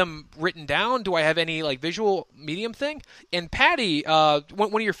have them written down? Do I have any visual medium thing? And Patty,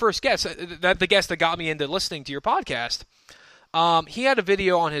 one of your first guests, the guest that got me into listening to your podcast, he had a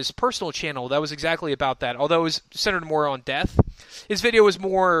video on his personal channel that was exactly about that. Although it was centered more on death, his video was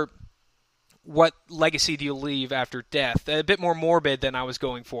more, what legacy do you leave after death? A bit more morbid than I was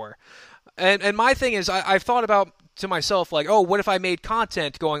going for. And my thing is, I've thought about to myself, what if I made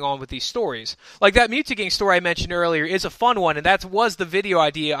content going on with these stories? Like that Mewtwo King story I mentioned earlier is a fun one, and that was the video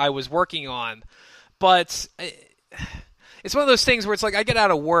idea I was working on. But it's one of those things where it's like I get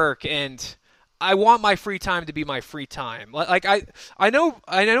out of work and I want my free time to be my free time. Like I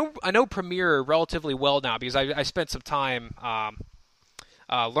know Premiere relatively well now because I spent some time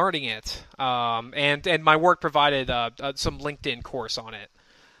learning it, and my work provided some LinkedIn course on it.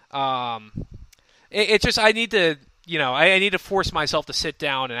 It's just I need to I need to force myself to sit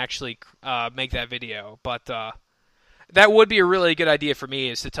down and actually make that video. But That would be a really good idea for me,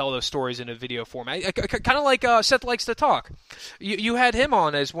 is to tell those stories in a video format, kind of like Seth Likes to Talk. You had him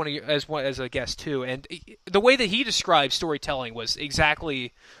on as as a guest too, and the way that he described storytelling was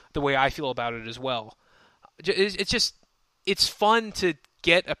exactly the way I feel about it as well. It's fun to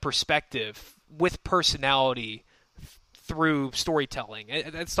get a perspective with personality through storytelling.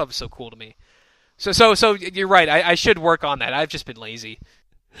 That stuff is so cool to me. So you're right. I should work on that. I've just been lazy.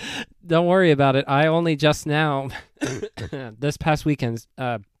 Don't worry about it. I only just now, this past weekend,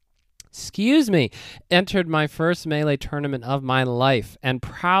 entered my first Melee tournament of my life, and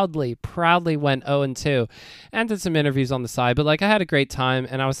proudly went 0-2, and did some interviews on the side. But I had a great time,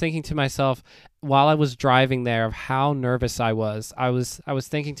 and I was thinking to myself while I was driving there of how nervous I was. I was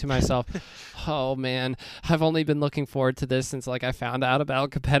thinking to myself, oh man, I've only been looking forward to this since I found out about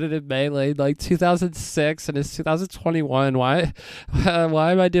competitive Melee 2006, and it's 2021. Why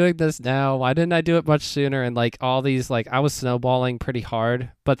am I doing this now? Why didn't I do it much sooner? And all these, I was snowballing pretty hard,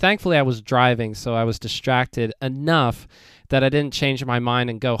 but thankfully I was driving, so I was distracted enough that I didn't change my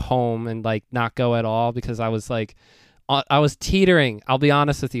mind and go home and not go at all, because I was teetering. I'll be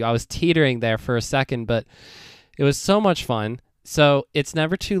honest with you. I was teetering there for a second, but it was so much fun. So it's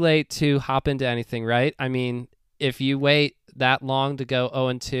never too late to hop into anything, right? I mean, if you wait that long to go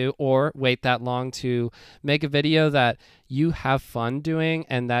 0-2, or wait that long to make a video that you have fun doing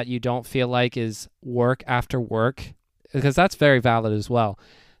and that you don't feel like is work after work, because that's very valid as well.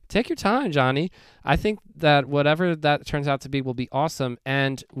 Take your time, Johnny. I think that whatever that turns out to be will be awesome.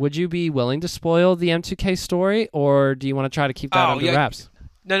 And would you be willing to spoil the M2K story, or do you want to try to keep that under wraps?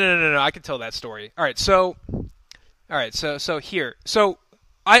 No. I can tell that story. All right. So here. So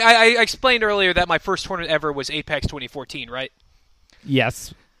I explained earlier that my first tournament ever was Apex 2014, right?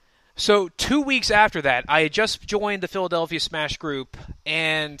 Yes. So 2 weeks after that, I had just joined the Philadelphia Smash group,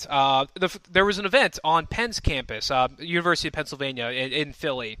 and there was an event on Penn's campus, University of Pennsylvania in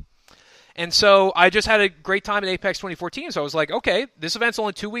Philly. And so I just had a great time at Apex 2014, so I was like, okay, this event's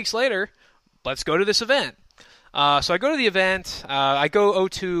only 2 weeks later. Let's go to this event. So I go to the event. I go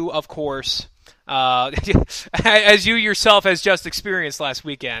 0-2, of course, as you yourself has just experienced last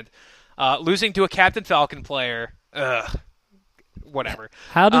weekend, losing to a Captain Falcon player. Whatever.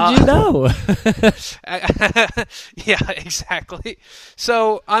 How did you know? Yeah, exactly.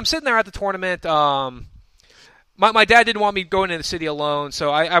 So I'm sitting there at the tournament. My dad didn't want me going into the city alone,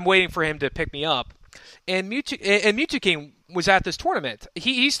 so I'm waiting for him to pick me up. And Mewtwo King was at this tournament.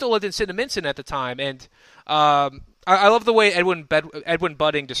 He still lived in Cinnaminson at the time, and I love the way Edwin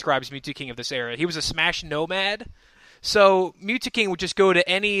Budding describes Mewtwo King of this era. He was a Smash nomad. So Mewtwo King would just go to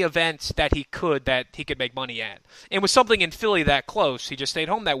any event that he could make money at. And with something in Philly that close, he just stayed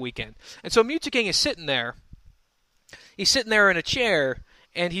home that weekend. And so Mewtwo King is sitting there. He's sitting there in a chair,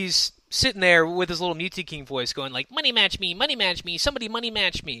 and he's sitting there with his little Mewtwo King voice going money match me, somebody money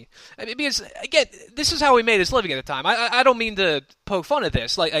match me. I mean, because, again, this is how he made his living at the time. I don't mean to poke fun at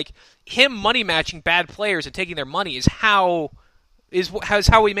this. Like him money matching bad players and taking their money is how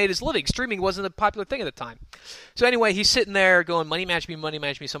he made his living. Streaming wasn't a popular thing at the time. So anyway, he's sitting there going, money match me,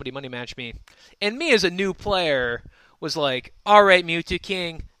 somebody money match me. And me as a new player was like, all right, Mewtwo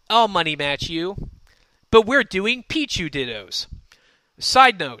King, I'll money match you. But we're doing Pichu Dittos.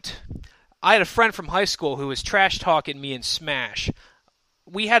 Side note, I had a friend from high school who was trash talking me in Smash.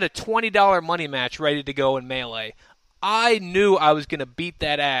 We had a $20 money match ready to go in Melee. I knew I was going to beat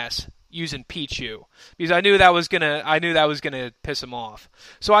that ass using Pichu, because I knew that was gonna piss him off.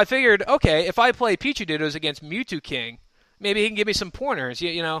 So I figured, okay, if I play Pichu Dittos against Mewtwo King, maybe he can give me some pointers.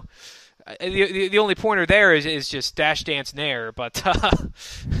 You know, the only pointer there is just Dash Dance Nair, but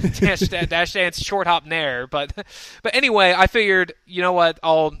Dash Dance Short Hop Nair. But anyway, I figured, you know what,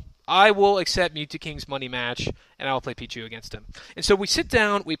 I will accept Mewtwo King's money match, and I will play Pichu against him. And so we sit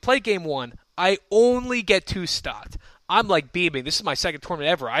down, we play game one. I only get 2-stocked. I'm beaming. This is my second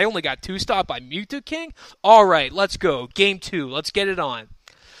tournament ever. I only got 2-stocked by Mewtwo King? All right, let's go. Game 2. Let's get it on.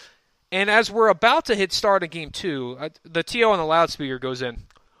 And as we're about to hit start in game 2, the TO on the loudspeaker goes in.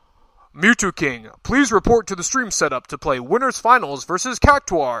 Mewtwo King, please report to the stream setup to play Winners Finals versus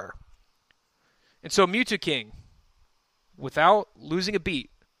Cactuar. And so Mewtwo King, without losing a beat,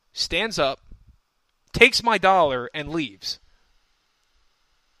 stands up, takes my dollar, and leaves.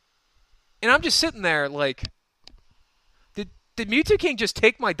 And I'm just sitting there did Mewtwo King just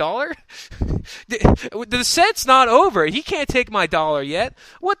take my dollar? The set's not over. He can't take my dollar yet.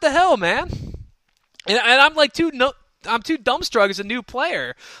 What the hell, man? And I'm I'm too dumbstruck as a new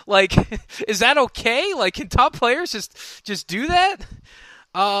player. Is that okay? Can top players just do that?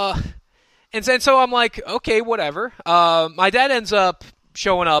 And so I'm like, okay, whatever. My dad ends up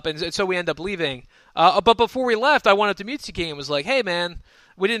showing up, and so we end up leaving. But before we left, I went up to Mewtwo King and was like, "Hey, man,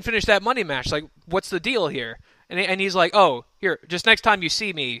 we didn't finish that money match. Like, what's the deal here?" And he's like, "Oh, here, just next time you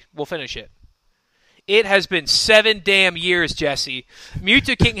see me, we'll finish it." It has been 7 damn years, Jesse.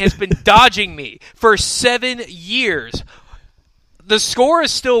 Mewtwo King has been dodging me for 7 years. The score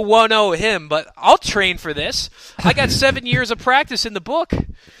is still 1-0 him, but I'll train for this. I got 7 years of practice in the book.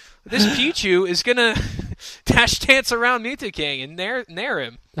 This Pichu is going to dash dance around Mewtwo King and nair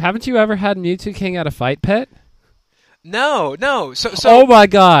him. Haven't you ever had Mewtwo King at a fight pit? No. So oh my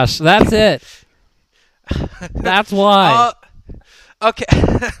gosh, that's it. That's why. Okay.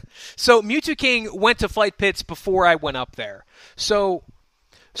 So Mewtwo King went to fight pits before I went up there. So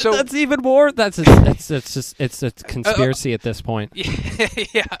that's even more. It's a conspiracy at this point.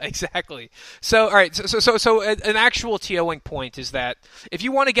 Yeah, exactly. So all right. So an actual TOing point is that if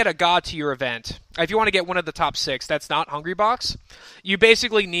you want to get a god to your event, if you want to get one of the top 6, that's not Hungrybox, you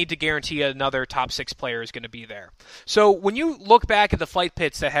basically need to guarantee another top 6 player is going to be there. So when you look back at the fight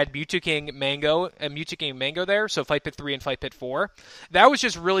pits that had Mewtwo King Mango there, so Fight Pit 3 and Fight Pit 4, that was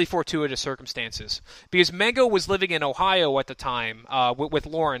just really fortuitous circumstances because Mango was living in Ohio at the time with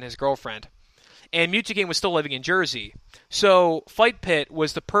Lauren, his girlfriend, and Mewtwo King was still living in Jersey. So Fight Pit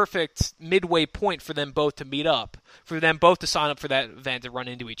was the perfect midway point for them both to meet up, for them both to sign up for that event and run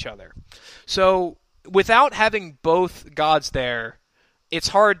into each other. So without having both gods there, it's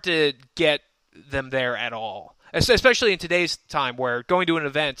hard to get them there at all, especially in today's time where going to an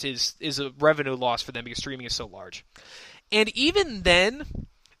event is a revenue loss for them because streaming is so large. And even then,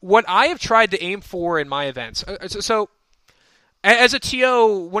 what I have tried to aim for in my events, so as a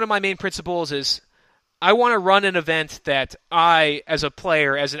TO, one of my main principles is I want to run an event that I, as a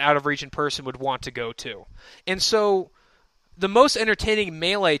player, as an out-of-region person, would want to go to. And so the most entertaining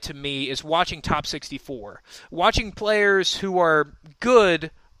Melee to me is watching Top 64. Watching players who are good,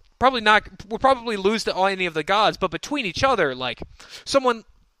 will probably lose to any of the gods, but between each other, like someone...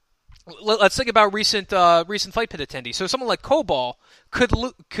 Let's think about recent Fight Pit attendees. So someone like Cobalt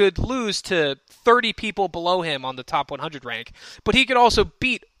could lose to 30 people below him on the top 100 rank, but he could also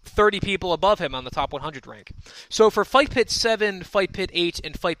beat 30 people above him on the top 100 rank. So for Fight Pit 7, Fight Pit 8,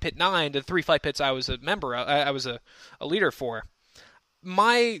 and Fight Pit 9, the 3 Fight Pits I was a member of, I was a leader for,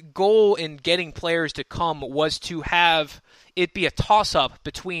 my goal in getting players to come was to have it be a toss-up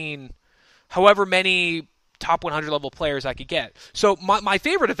between however many top 100 level players I could get. So my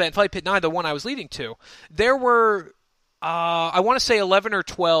favorite event, Fight Pit 9, the one I was leading to, there were, I want to say 11 or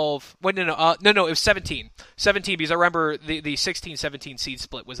 12, no, it was 17. 17, because I remember the 16-17 seed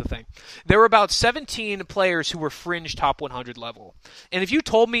split was the thing. There were about 17 players who were fringe top 100 level. And if you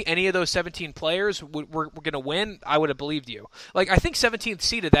told me any of those 17 players were going to win, I would have believed you. Like, I think 17th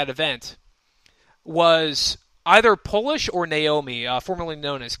seed at that event was either Polish or Naomi, formerly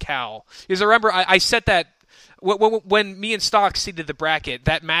known as Cal. Because I remember I set that, when me and Stock seeded the bracket,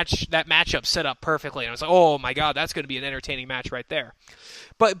 that matchup set up perfectly. And I was like, oh my god, that's going to be an entertaining match right there.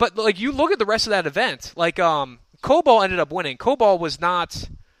 But like, you look at the rest of that event, like Cobalt ended up winning. Cobalt was not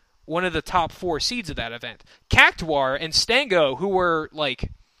one of the top 4 seeds of that event. Cactuar and Stango, who were like,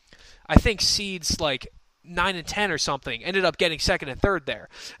 I think seeds like 9 and 10 or something, ended up getting 2nd and 3rd there.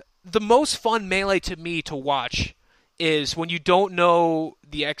 The most fun Melee to me to watch is when you don't know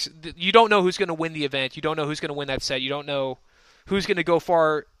you don't know who's going to win the event, you don't know who's going to win that set, you don't know who's going to go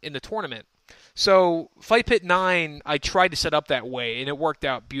far in the tournament. So Fight Pit 9, I tried to set up that way, and it worked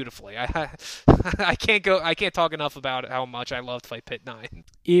out beautifully. I can't talk enough about how much I loved Fight Pit 9.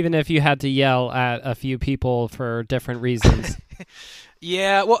 Even if you had to yell at a few people for different reasons.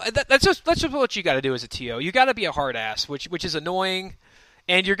 Yeah, well, that's just what you got to do as a TO. You got to be a hard ass, which is annoying.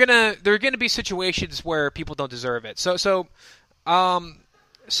 And there are gonna be situations where people don't deserve it. So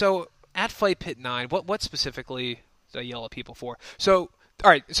at Fight Pit 9, what specifically did I yell at people for? So all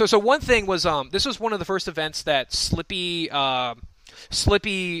right, so one thing was this was one of the first events that Slippy like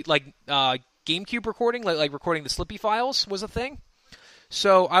GameCube recording, like recording the Slippy files was a thing.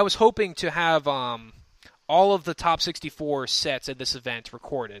 So I was hoping to have all of the top 64 sets at this event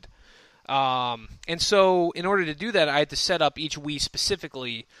recorded. And so in order to do that, I had to set up each Wii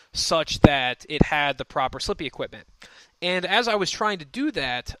specifically such that it had the proper Slippy equipment. And as I was trying to do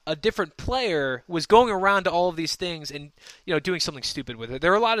that, a different player was going around to all of these things and, doing something stupid with it.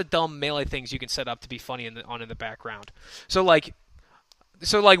 There are a lot of dumb Melee things you can set up to be funny in the background. Side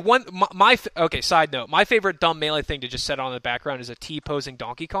note, my favorite dumb Melee thing to just set on in the background is a T-posing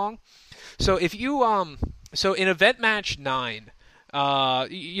Donkey Kong. So if you, so in Event Match 9,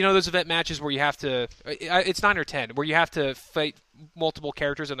 those event matches where you have to, it's 9 or 10, where you have to fight multiple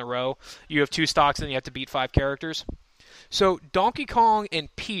characters in a row. You have 2 stocks and you have to beat 5 characters. So Donkey Kong and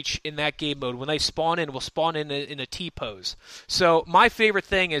Peach in that game mode, when they spawn in, will spawn in a T-pose. So my favorite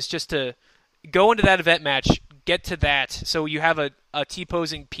thing is just to go into that event match, get to that, so you have a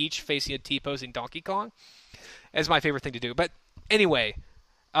T-posing Peach facing a T-posing Donkey Kong. As my favorite thing to do. But anyway,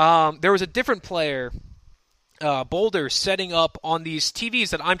 there was a different player, Boulder, setting up on these TVs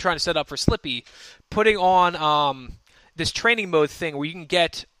that I'm trying to set up for Slippy, putting on this training mode thing where you can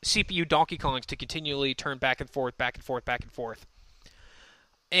get CPU Donkey Kongs to continually turn back and forth, back and forth, back and forth.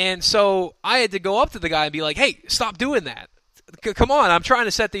 And so I had to go up to the guy and be like, hey, stop doing that. Come on, I'm trying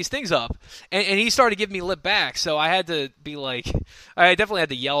to set these things up. And he started giving me lip back, so I had to be like, I definitely had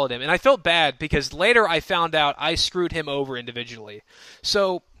to yell at him. And I felt bad because later I found out I screwed him over individually.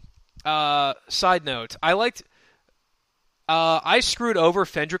 So, side note, I screwed over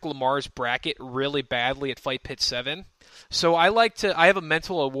Fendrick Lamar's bracket really badly at Fight Pit 7. So I have a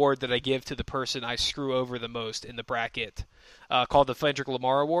mental award that I give to the person I screw over the most in the bracket, called the Fendrick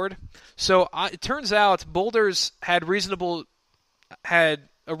Lamar Award. So it turns out Boulders had a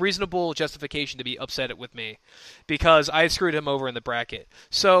reasonable justification to be upset with me because I screwed him over in the bracket.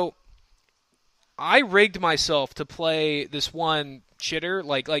 So I rigged myself to play this one shitter,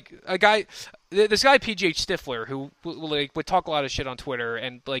 like a guy, this guy PGH Stifler, who would talk a lot of shit on Twitter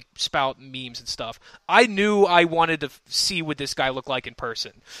and like spout memes and stuff. I knew I wanted to see what this guy looked like in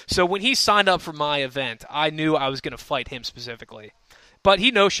person. So when he signed up for my event, I knew I was going to fight him specifically. But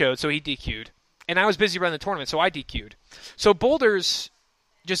he no-showed, so he DQ'd. And I was busy running the tournament, so I DQ'd. So Boulders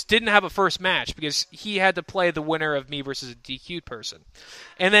just didn't have a first match because he had to play the winner of me versus a DQ'd person.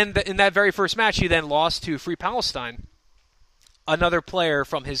 And then in that very first match, he then lost to Free Palestine, another player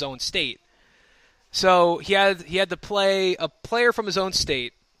from his own state. So he had to play a player from his own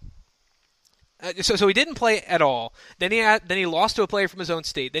state. So he didn't play at all. Then he lost to a player from his own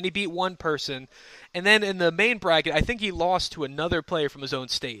state. Then he beat one person, and then in the main bracket, I think he lost to another player from his own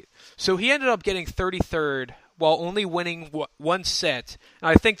state. So he ended up getting 33rd while only winning one set.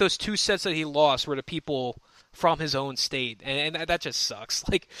 And I think those two sets that he lost were to people from his own state, and that just sucks.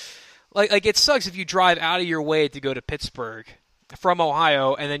 Like it sucks if you drive out of your way to go to Pittsburgh from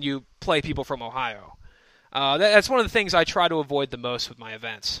Ohio, and then you play people from Ohio. That's one of the things I try to avoid the most with my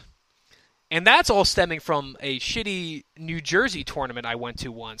events. And that's all stemming from a shitty New Jersey tournament I went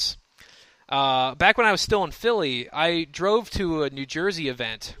to once. Back when I was still in Philly, I drove to a New Jersey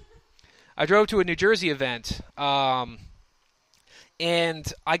event.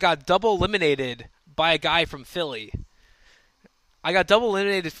 And I got double eliminated by a guy from Philly. I got double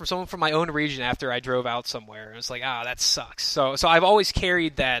eliminated from someone from my own region after I drove out somewhere. It was like, that sucks. So I've always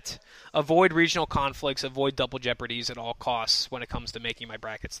carried that: avoid regional conflicts, avoid double jeopardies at all costs when it comes to making my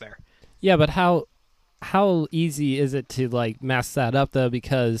brackets there. Yeah, but how easy is it to like mess that up though?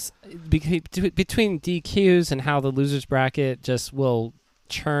 Because between DQs and how the losers bracket just will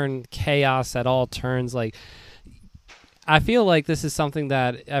churn chaos at all turns, like I feel like this is something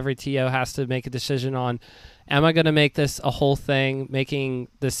that every TO has to make a decision on. Am I going to make this a whole thing, making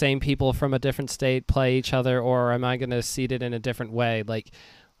the same people from a different state play each other, or am I going to seed it in a different way? Like,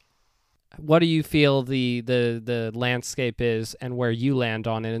 what do you feel the landscape is and where you land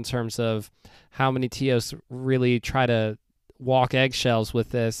on it in terms of how many TOs really try to walk eggshells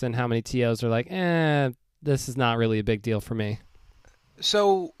with this and how many TOs are like, this is not really a big deal for me?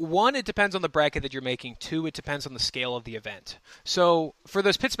 So, one, it depends on the bracket that you're making. Two, it depends on the scale of the event. So, for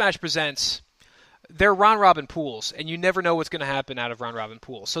those Pit Smash Presents, they're round-robin pools, and you never know what's going to happen out of round-robin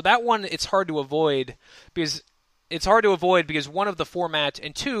pools. So that one, it's hard to avoid because one of the format,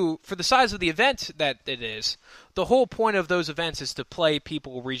 and two, for the size of the event that it is, the whole point of those events is to play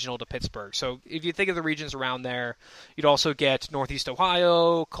people regional to Pittsburgh. So if you think of the regions around there, you'd also get Northeast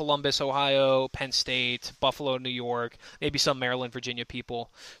Ohio, Columbus, Ohio, Penn State, Buffalo, New York, maybe some Maryland, Virginia people.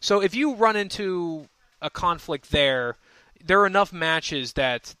 So if you run into a conflict there are enough matches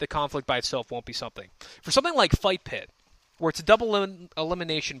that the conflict by itself won't be something. For something like Fight Pit, where it's a double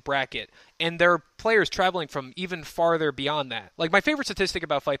elimination bracket, and there are players traveling from even farther beyond that. Like, my favorite statistic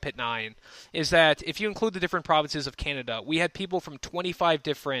about Fight Pit 9 is that if you include the different provinces of Canada, we had people from 25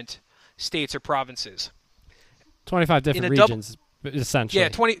 states or provinces. 25 different regions, essentially. Yeah,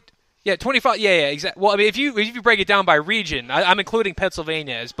 25. Yeah, exactly. Well, I mean, if you break it down by region, I'm including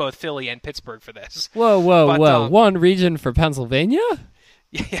Pennsylvania as both Philly and Pittsburgh for this. Whoa! One region for Pennsylvania?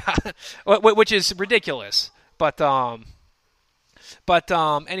 Yeah, which is ridiculous. But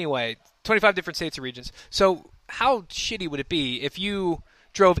anyway, 25 different states or regions. So how shitty would it be if you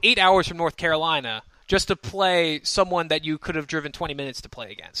drove 8 hours from North Carolina just to play someone that you could have driven 20 minutes to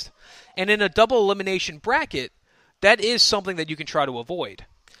play against? And in a double elimination bracket, that is something that you can try to avoid.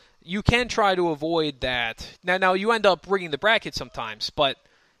 you can try to avoid that. Now you end up rigging the bracket sometimes, but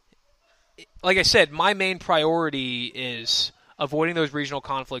like I said, my main priority is avoiding those regional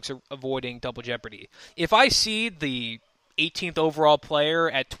conflicts or avoiding double jeopardy. If I seed the 18th overall player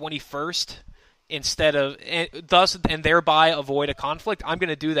at 21st instead of and thereby avoid a conflict, I'm going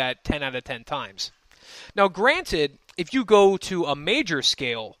to do that 10 out of 10 times. Now, granted, if you go to a major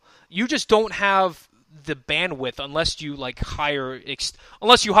scale, you just don't have the bandwidth unless you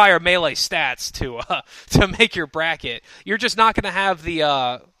unless you hire Melee Stats to make your bracket. You're just not going to have the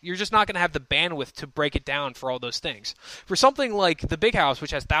bandwidth to break it down for all those things. For something like the Big House,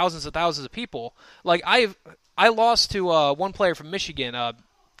 which has thousands and thousands of people, like I lost to one player from Michigan,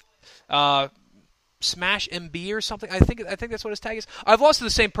 Smash MB or something. I think that's what his tag is. I've lost to the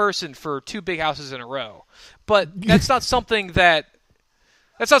same person for 2 Big Houses in a row, but that's not something that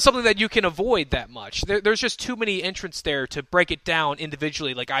you can avoid that much. There's just too many entrants there to break it down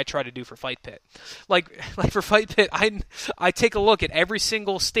individually, like I try to do for Fight Pit. Like for Fight Pit, I take a look at every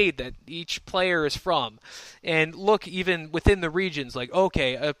single state that each player is from, and look even within the regions. Like,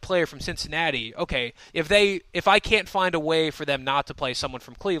 okay, a player from Cincinnati. Okay, if I can't find a way for them not to play someone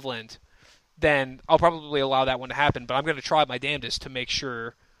from Cleveland, then I'll probably allow that one to happen. But I'm going to try my damnedest to make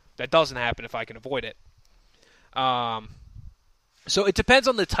sure that doesn't happen if I can avoid it. So it depends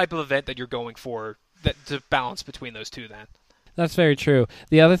on the type of event that you're going for to balance between those two then. That's very true.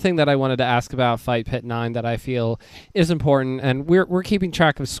 The other thing that I wanted to ask about Fight Pit 9 that I feel is important, and we're keeping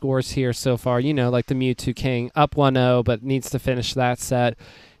track of scores here so far, like the Mewtwo King up 1-0 but needs to finish that set.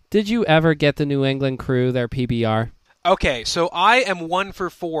 Did you ever get the New England crew their PBR? Okay, so I am 1 for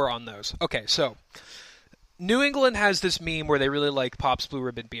 4 on those. Okay, so New England has this meme where they really like Pop's Blue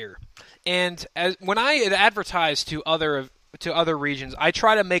Ribbon beer. And when I had advertised to other regions, I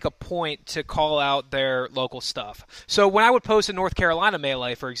try to make a point to call out their local stuff. So when I would post in North Carolina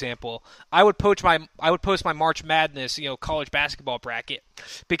Melee, for example, I would post my March Madness, college basketball bracket,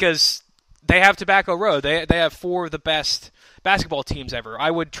 because they have Tobacco Road. They have 4 of the best basketball teams ever.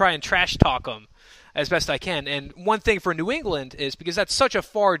 I would try and trash talk them as best I can. And one thing for New England is, because that's such a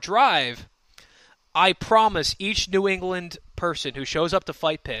far drive, I promise each New England person who shows up to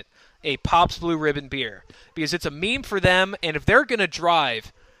Fight Pit a Pop's Blue Ribbon beer, because it's a meme for them, and if they're going to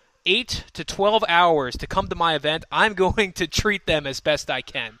drive 8 to 12 hours to come to my event, I'm going to treat them as best I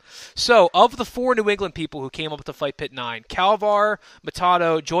can. So, of the 4 New England people who came up to Fight Pit 9, Calvar,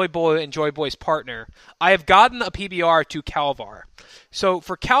 Matado, Joy Boy, and Joy Boy's partner, I have gotten a PBR to Calvar. So,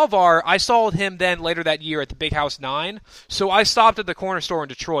 for Calvar, I saw him then later that year at the Big House 9, so I stopped at the corner store in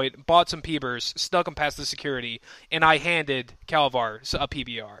Detroit, bought some PBRs, snuck them past the security, and I handed Calvar a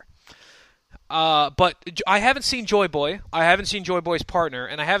PBR. But I haven't seen Joy Boy, I haven't seen Joy Boy's partner,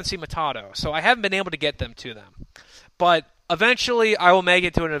 and I haven't seen Matado, so I haven't been able to get them to them. But eventually, I will make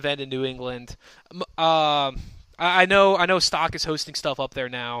it to an event in New England. I know Stock is hosting stuff up there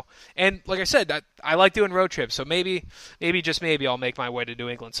now, and like I said, I like doing road trips, so maybe just maybe I'll make my way to New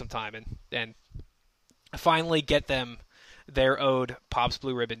England sometime and finally get them their owed Pop's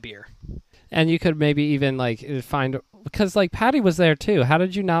Blue Ribbon beer. And you could maybe even find, because Patty was there too. How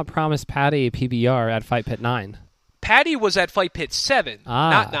did you not promise Patty a PBR at Fight Pit 9? Patty was at Fight Pit 7,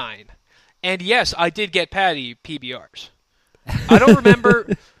 not 9. And yes, I did get Patty PBRs. I don't remember.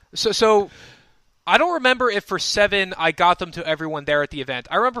 so I don't remember if for 7 I got them to everyone there at the event.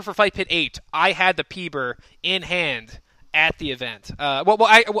 I remember for Fight Pit 8, I had the PBR in hand at the event.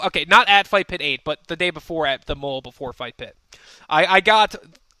 Not at Fight Pit 8, but the day before at the mall before Fight Pit. I got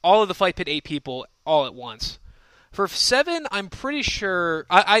all of the Fight Pit 8 people all at once. For 7, I'm pretty sure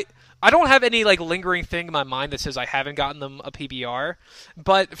I don't have any lingering thing in my mind that says I haven't gotten them a PBR.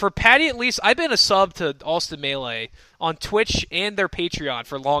 But for Patty, at least, I've been a sub to Alston Melee on Twitch and their Patreon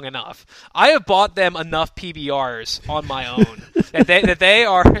for long enough. I have bought them enough PBRs on my own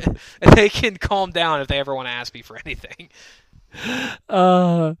that they can calm down if they ever want to ask me for anything.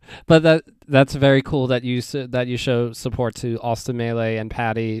 But that's very cool that you show support to Alston Melee and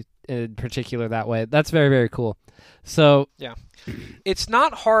Patty in particular that way. That's very, very cool. So yeah, it's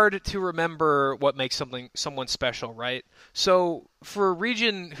not hard to remember what makes someone special, right? So for a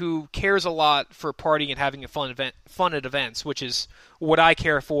region who cares a lot for partying and having a fun at events, which is what I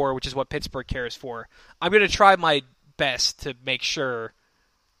care for, which is what Pittsburgh cares for, I'm going to try my best to make sure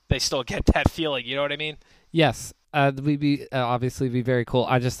they still get that feeling. You know what I mean? Yes. We'd obviously be very cool.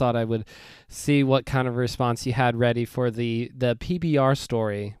 I just thought I would see what kind of response you had ready for the PBR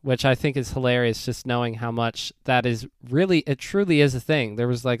story, which I think is hilarious, just knowing how much that is really, it truly is a thing. There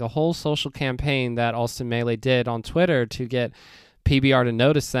was a whole social campaign that Alston Melee did on Twitter to get PBR to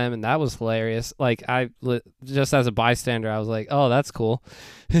notice them, and that was hilarious. Like, just as a bystander, I was like, oh, that's cool.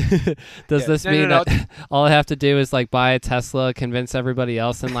 Does this mean that all I have to do is, like, buy a Tesla, convince everybody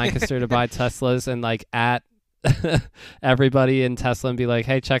else in Lancaster to buy Teslas, and, like, at everybody in Tesla and be like,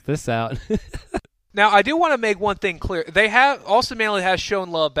 hey, check this out? Now, I do want to make one thing clear. Austin Manley has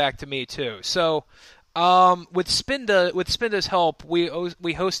shown love back to me, too. So, with Spinda's help, we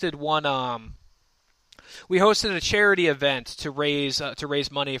hosted one. We hosted a charity event to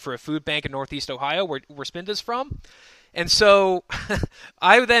raise money for a food bank in Northeast Ohio, where Spinda's from, and so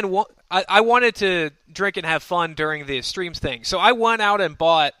I wanted to drink and have fun during the streams thing. So I went out and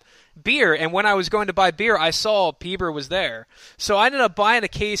bought beer, and when I was going to buy beer, I saw PBR was there. So I ended up buying a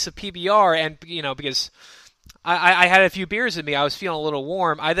case of PBR, and because I had a few beers in me, I was feeling a little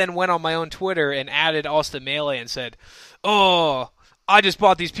warm. I then went on my own Twitter and added Austin Melee and said, "Oh, I just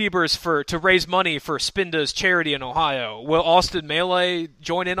bought these PBRs to raise money for Spinda's charity in Ohio. Will Austin Melee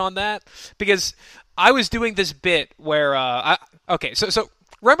join in on that?" Because I was doing this bit where so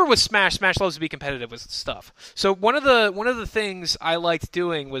remember with Smash loves to be competitive with stuff. So one of the things I liked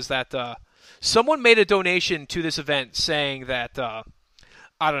doing was that someone made a donation to this event saying that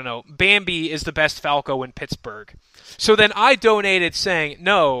I don't know, Bambi is the best Falco in Pittsburgh. So then I donated saying,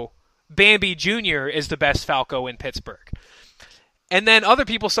 no, Bambi Jr. is the best Falco in Pittsburgh. And then other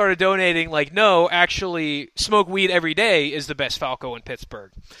people started donating like, no, actually, Smoke Weed Every Day is the best Falco in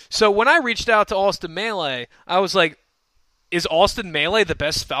Pittsburgh. So when I reached out to Austin Melee, I was like, is Austin Melee the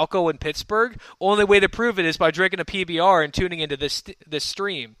best Falco in Pittsburgh? Only way to prove it is by drinking a PBR and tuning into this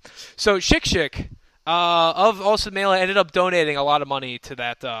stream. So Shik of Austin Melee ended up donating a lot of money to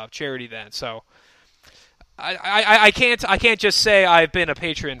that charity then. So I can't just say I've been a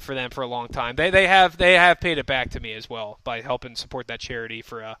patron for them for a long time. They have paid it back to me as well by helping support that charity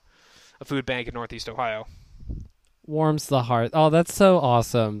for a food bank in Northeast Ohio. Warms the heart. Oh, that's so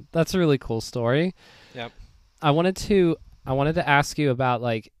awesome. That's a really cool story. Yep. I wanted to ask you about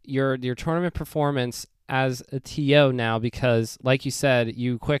like your tournament performance as a TO now, because like you said,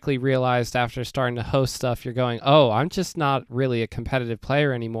 you quickly realized after starting to host stuff, you're going, oh, I'm just not really a competitive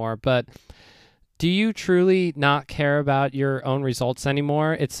player anymore. But do you truly not care about your own results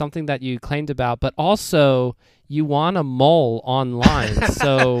anymore? It's something that you claimed about, but also you want a mole online.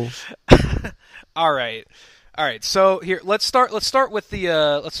 So all right. So here, let's start with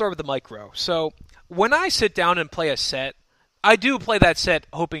the micro. So when I sit down and play a set, I do play that set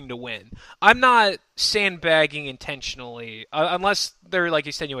hoping to win. I'm not sandbagging intentionally, unless they're like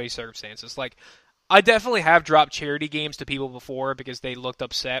extenuating circumstances. Like, I definitely have dropped charity games to people before because they looked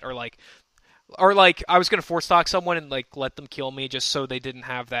upset, or like I was gonna force stock someone and like let them kill me just so they didn't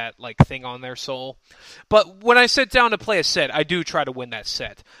have that like thing on their soul. But when I sit down to play a set, I do try to win that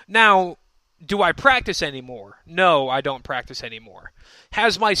set. Now, do I practice anymore? No, I don't practice anymore.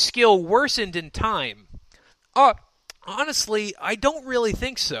 Has my skill worsened in time? Honestly, I don't really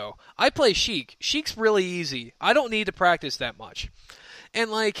think so. I play Sheik. Sheik's really easy. I don't need to practice that much.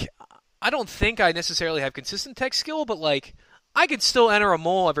 And, like, I don't think I necessarily have consistent tech skill, but, like, I could still enter a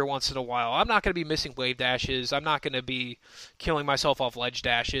mole every once in a while. I'm not going to be missing wave dashes. I'm not going to be killing myself off ledge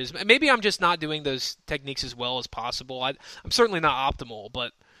dashes. Maybe I'm just not doing those techniques as well as possible. I'm certainly not optimal,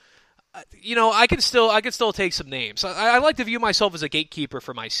 but I can still take some names. I like to view myself as a gatekeeper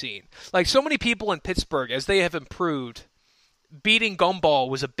for my scene. Like, so many people in Pittsburgh, as they have improved, beating Gumball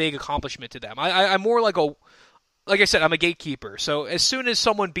was a big accomplishment to them. I'm more like I said, I'm a gatekeeper. So as soon as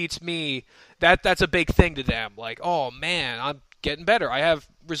someone beats me, that's a big thing to them. Like, oh man, I'm getting better. I have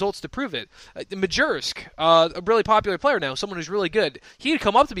results to prove it. Majursk, a really popular player now, someone who's really good. He had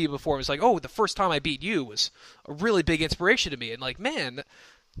come up to me before and was like, oh, the first time I beat you was a really big inspiration to me. And like, man,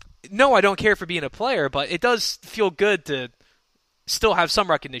 no, I don't care for being a player, but it does feel good to still have some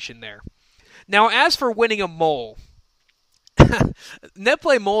recognition there. Now, as for winning a mole,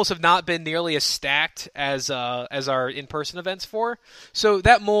 netplay moles have not been nearly as stacked as our in-person events for. So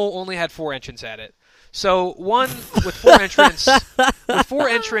that mole only had 4 entrants at it. So one with 4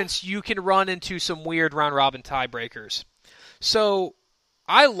 entrants, you can run into some weird round-robin tiebreakers. So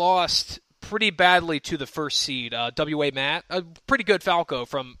I lost pretty badly to the first seed, W.A. Matt, a pretty good Falco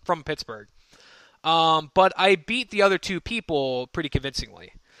from Pittsburgh. But I beat the other 2 people pretty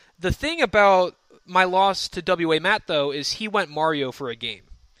convincingly. The thing about my loss to W.A. Matt, though, is he went Mario for a game.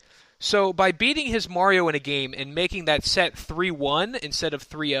 So by beating his Mario in a game and making that set 3-1 instead of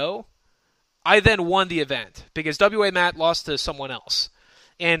 3-0, I then won the event because W.A. Matt lost to someone else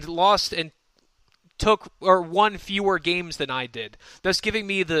and won fewer games than I did, thus giving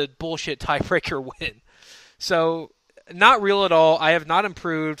me the bullshit tiebreaker win. So, not real at all. I have not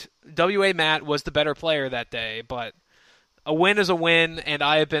improved. W.A. Matt was the better player that day, but A win is a win, and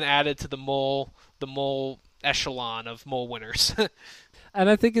I have been added to the mole echelon of mole winners. And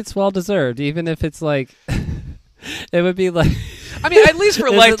I think it's well deserved, even if it's like it would be like. I mean, at least for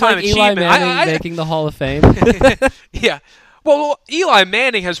Is lifetime it like Eli achievement. Manning making the Hall of Fame. Yeah. Well, Eli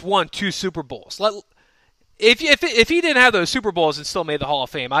Manning has won 2 Super Bowls. If he didn't have those Super Bowls and still made the Hall of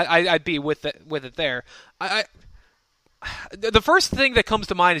Fame, I'd be with it there. The first thing that comes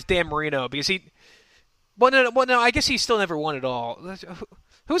to mind is Dan Marino because he. Well, no, I guess he still never won it all.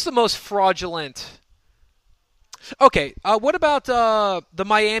 Who's the most fraudulent? Okay, what about the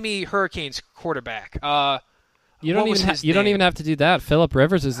Miami Hurricanes quarterback? You don't even have to do that. Phillip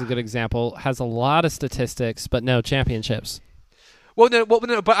Rivers is a good example. Has a lot of statistics, but no championships. Well, no,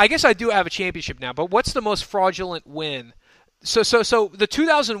 but I guess I do have a championship now. But what's the most fraudulent win? So the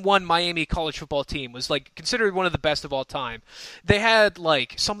 2001 Miami college football team was like considered one of the best of all time. They had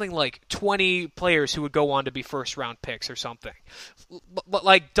like something like 20 players who would go on to be first round picks or something,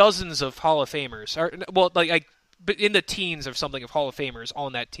 like dozens of Hall of Famers, but in the teens or something of Hall of Famers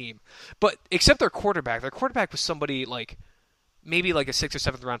on that team. But except their quarterback was somebody like maybe like a 6th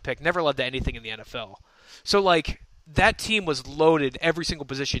or 7th round pick, never led to anything in the NFL. So like. That team was loaded every single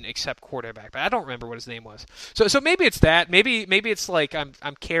position except quarterback. But I don't remember what his name was. So maybe it's that. Maybe it's like I'm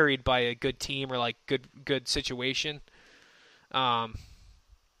carried by a good team or like good situation.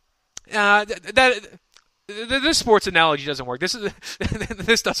 This sports analogy doesn't work. This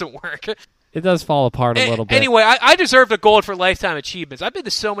doesn't work. It does fall apart a little bit. Anyway, I deserved a gold for lifetime achievements. I've been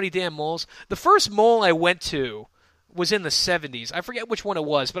to so many damn moles. The first mole I went to was in the 70s. I forget which one it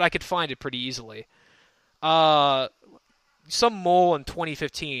was, but I could find it pretty easily. Some mole in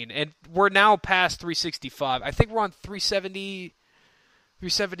 2015, and we're now past 365. I think we're on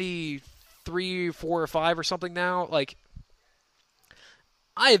 373, 4, or 5 or something now. Like,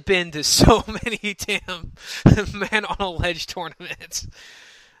 I have been to so many damn Man on a Ledge tournaments.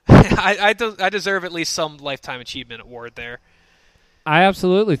 I deserve at least some lifetime achievement award there. I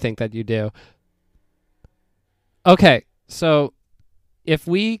absolutely think that you do. Okay, so if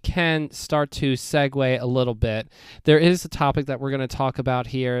we can start to segue a little bit, there is a topic that we're going to talk about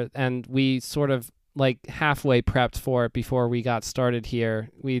here, and we sort of like halfway prepped for it before we got started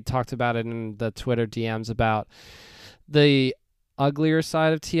here. We talked about it in the Twitter DMs about the uglier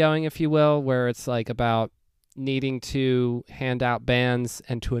side of TOing, if you will, where it's like about needing to hand out bans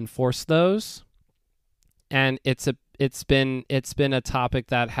and to enforce those. And it's been a topic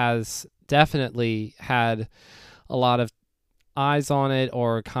that has definitely had a lot of eyes on it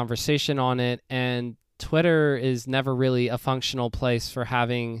or conversation on it, and Twitter is never really a functional place for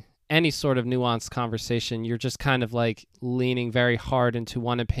having any sort of nuanced conversation. You're just kind of like leaning very hard into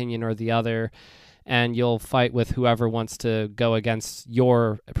one opinion or the other, and you'll fight with whoever wants to go against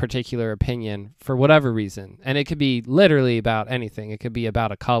your particular opinion for whatever reason. And it could be literally about anything. It could be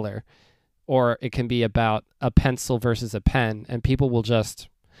about a color, or it can be about a pencil versus a pen, and people will just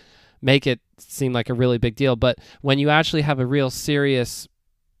make it seem like a really big deal. But when you actually have a real serious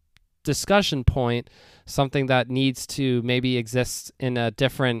discussion point, something that needs to maybe exist in a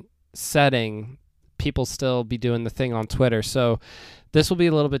different setting, people still be doing the thing on Twitter. So this will be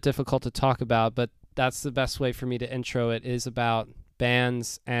a little bit difficult to talk about, but that's the best way for me to intro it, is about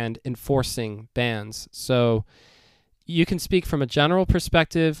bans and enforcing bans. So you can speak from a general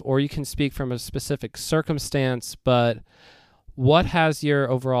perspective, or you can speak from a specific circumstance, but what has your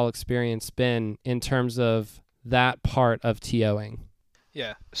overall experience been in terms of that part of TOing?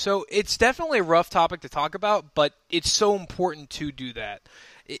 Yeah, so it's definitely a rough topic to talk about, but it's so important to do that.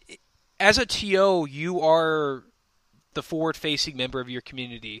 As a TO, you are the forward-facing member of your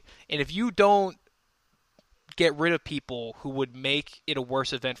community, and if you don't get rid of people who would make it a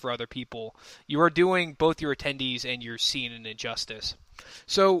worse event for other people, you are doing both your attendees and your scene an injustice.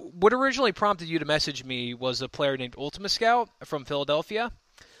 So what originally prompted you to message me was a player named Ultima Scout from Philadelphia.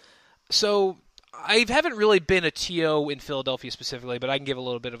 So I haven't really been a TO in Philadelphia specifically, but I can give a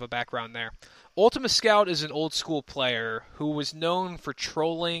little bit of a background there. Ultima Scout is an old school player who was known for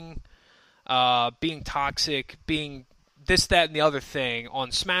trolling, being toxic, being this, that, and the other thing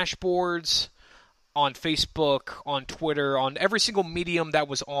on Smashboards, on Facebook, on Twitter, on every single medium that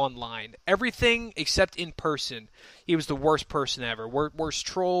was online. Everything except in person. He was the worst person ever. Worst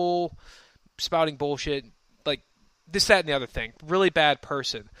troll, spouting bullshit, like this, that, and the other thing. Really bad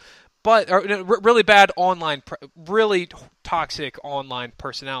person. Really bad online, really toxic online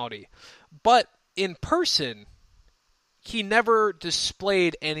personality. But in person, he never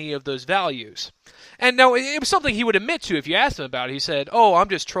displayed any of those values. And no, it was something he would admit to if you asked him about it. He said, "Oh, I'm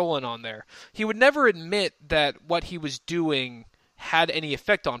just trolling on there." He would never admit that what he was doing had any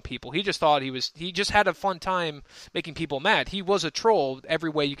effect on people. He just thought he just had a fun time making people mad. He was a troll every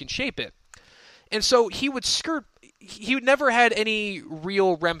way you can shape it. And so he would never had any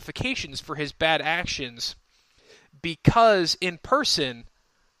real ramifications for his bad actions, because in person,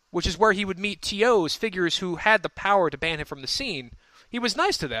 which is where he would meet TOs, figures who had the power to ban him from the scene, he was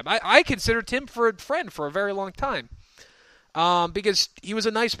nice to them. I considered him for a friend for a very long time, because he was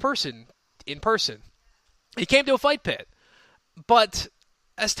a nice person in person. He came to a fight pit. But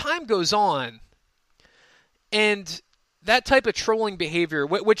as time goes on, and that type of trolling behavior,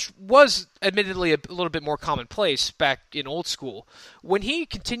 which was admittedly a little bit more commonplace back in old school, when he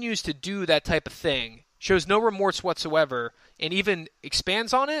continues to do that type of thing, shows no remorse whatsoever, and even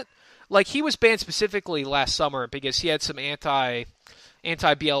expands on it, like he was banned specifically last summer because he had some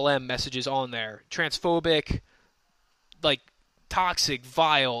anti-BLM messages on there. Transphobic, like toxic,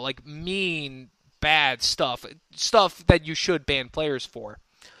 vile, like mean, bad stuff that you should ban players for.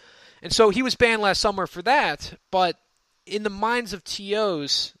 And so he was banned last summer for that, but in the minds of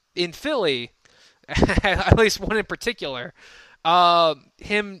TOs in Philly, at least one in particular,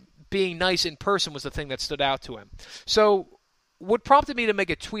 him being nice in person was the thing that stood out to him. So what prompted me to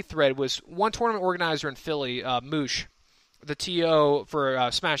make a tweet thread was one tournament organizer in Philly, Moosh, the TO for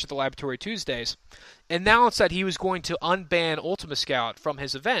Smash at the Laboratory Tuesdays, announced that he was going to unban Ultima Scout from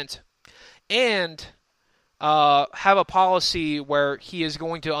his event and have a policy where he is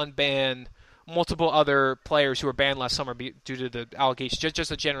going to unban multiple other players who were banned last summer due to the allegations.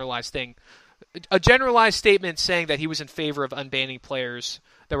 Just a generalized thing. A generalized statement saying that he was in favor of unbanning players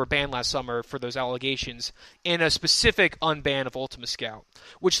that were banned last summer for those allegations, and a specific unban of Ultima Scout,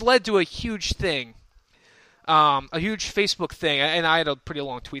 which led to a huge thing, a huge Facebook thing, and I had a pretty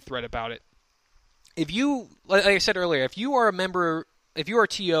long tweet thread about it. If you, like I said earlier, if you are a member, if you are a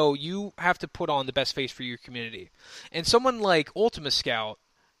TO, you have to put on the best face for your community. And someone like Ultima Scout,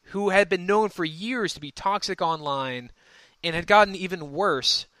 who had been known for years to be toxic online and had gotten even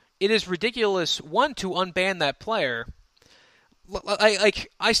worse, it is ridiculous, one, to unban that player.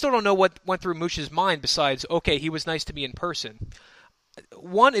 I still don't know what went through Moosh's mind besides, okay, he was nice to me in person.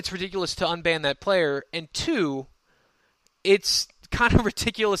 One, it's ridiculous to unban that player, and two, it's kind of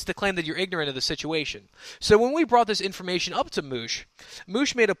ridiculous to claim that you're ignorant of the situation. So when we brought this information up to Moosh,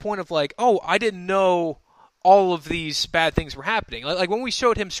 Moosh made a point of like, oh, I didn't know all of these bad things were happening. Like when we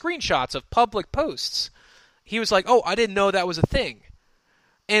showed him screenshots of public posts, he was like, oh, I didn't know that was a thing.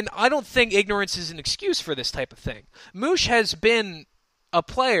 And I don't think ignorance is an excuse for this type of thing. Moosh has been a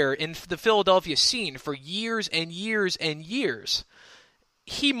player in the Philadelphia scene for years and years and years.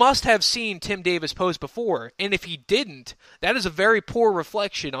 He must have seen Tim Davis pose before, and if he didn't, that is a very poor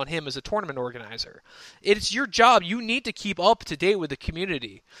reflection on him as a tournament organizer. It's your job. You need to keep up to date with the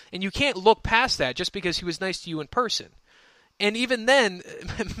community, and you can't look past that just because he was nice to you in person. And even then,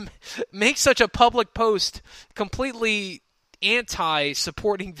 make such a public post completely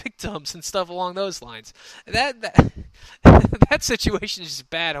anti-supporting victims and stuff along those lines. That situation is just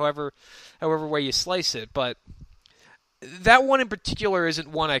bad, however way you slice it, but that one in particular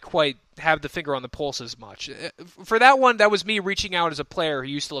isn't one I quite have the finger on the pulse as much. For that one, that was me reaching out as a player who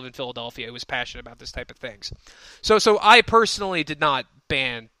used to live in Philadelphia who was passionate about this type of things. So I personally did not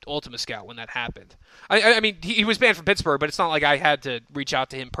ban Ultima Scout when that happened. I mean, he was banned from Pittsburgh, but it's not like I had to reach out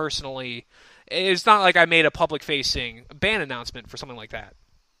to him personally. It's not like I made a public-facing ban announcement for something like that.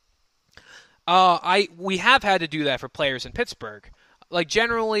 We have had to do that for players in Pittsburgh. Like,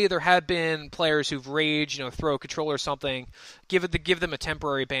 generally, there have been players who've raged, throw a controller or something, give them a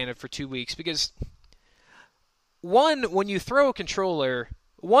temporary ban for 2 weeks, because, one, when you throw a controller,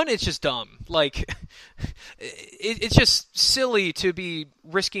 one, it's just dumb. Like, it's just silly to be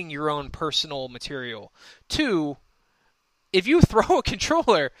risking your own personal material. Two, if you throw a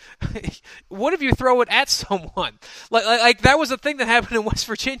controller, what if you throw it at someone? Like that was a thing that happened in West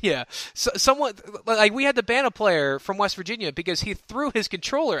Virginia. Someone, like, we had to ban a player from West Virginia because he threw his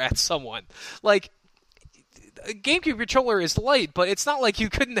controller at someone. Like, a GameCube controller is light, but it's not like you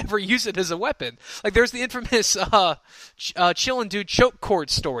couldn't ever use it as a weapon. Like, there's the infamous Chillin' Dude choke cord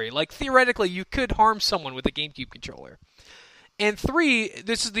story. Like, theoretically, you could harm someone with a GameCube controller. And three,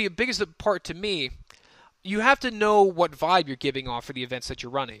 this is the biggest part to me, you have to know what vibe you're giving off for the events that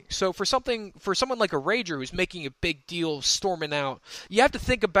you're running. So for someone like a Rager who's making a big deal, storming out, you have to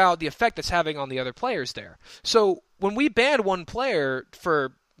think about the effect that's having on the other players there. So when we banned one player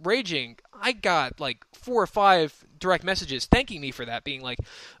for raging, I got like 4 or 5 direct messages thanking me for that, being like,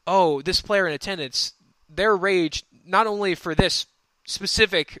 oh, this player in attendance, their rage, not only for this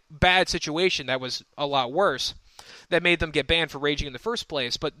specific bad situation that was a lot worse, that made them get banned for raging in the first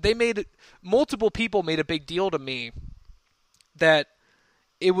place, but multiple people made a big deal to me that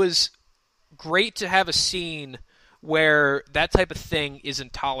it was great to have a scene where that type of thing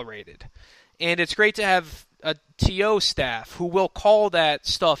isn't tolerated. And it's great to have a TO staff who will call that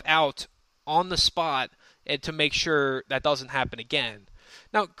stuff out on the spot and to make sure that doesn't happen again.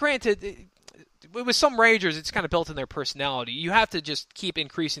 Now, granted, with some Rangers, it's kind of built in their personality. You have to just keep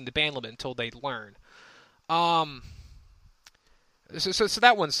increasing the ban limit until they learn. So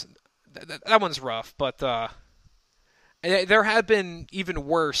that one's rough, but there have been even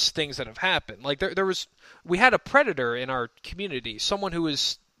worse things that have happened. Like we had a predator in our community, someone who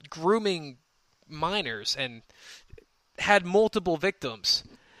was grooming minors and had multiple victims.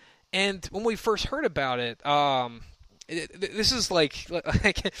 And when we first heard about it, this is like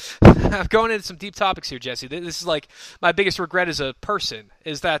I'm going into some deep topics here, Jesse. This is like my biggest regret as a person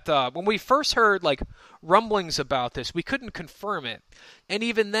is that when we first heard like rumblings about this, we couldn't confirm it, and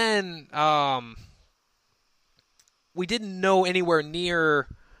even then, we didn't know anywhere near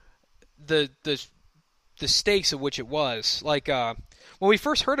the stakes of which it was. Like when we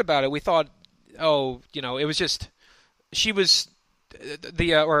first heard about it, we thought, it was just she was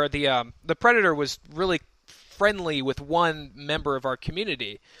the predator was really friendly with one member of our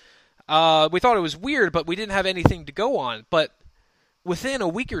community. We thought it was weird, but we didn't have anything to go on. But within a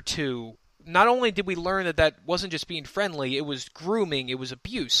week or two, not only did we learn that wasn't just being friendly, it was grooming, it was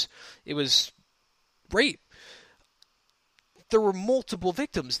abuse, it was rape. There were multiple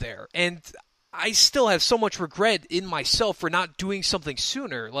victims there, and I still have so much regret in myself for not doing something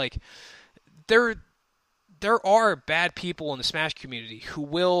sooner. Like, there are bad people in the Smash community who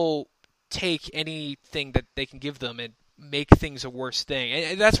will take anything that they can give them and make things a worse thing.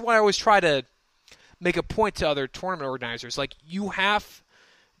 And that's why I always try to make a point to other tournament organizers. Like, you have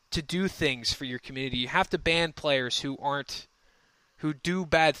to do things for your community. You have to ban players who do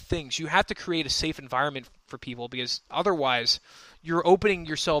bad things. You have to create a safe environment for people, because otherwise you're opening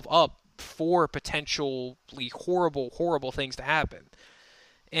yourself up for potentially horrible things to happen.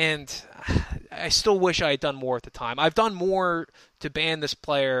 And I still wish I had done more at the time. I've done more to ban this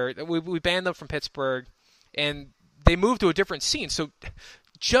player. We banned them from Pittsburgh, and they moved to a different scene. So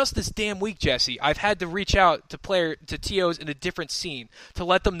just this damn week, Jesse, I've had to reach out to TOs in a different scene to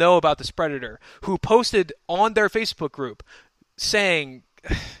let them know about this predator who posted on their Facebook group saying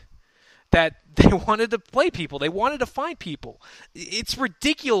that they wanted to play people. They wanted to find people. It's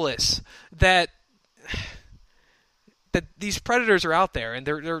ridiculous that these predators are out there and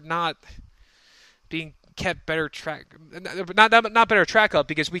they're not being kept better track, not better track of,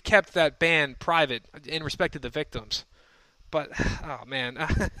 because we kept that ban private in respect to the victims. But oh man,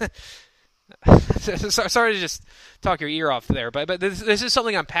 sorry to just talk your ear off there, but this is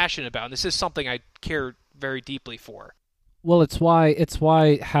something I'm passionate about, and this is something I care very deeply for. Well, it's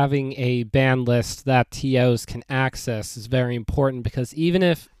why having a ban list that TOs can access is very important, because even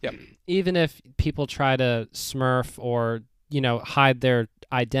if people try to smurf or hide their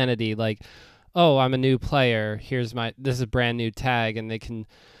identity, like, oh, I'm a new player, this is a brand new tag, and they can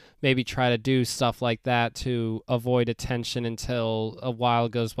maybe try to do stuff like that to avoid attention until a while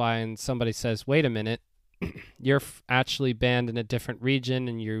goes by and somebody says, wait a minute, you're actually banned in a different region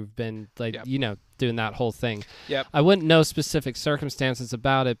and you've been doing that whole thing. Yep. I wouldn't know specific circumstances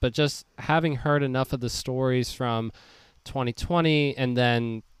about it, but just having heard enough of the stories from 2020 and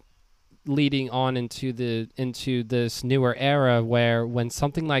then leading on into this newer era, where when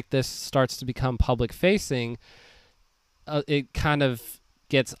something like this starts to become public facing, it kind of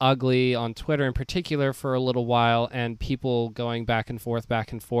gets ugly on Twitter in particular for a little while, and people going back and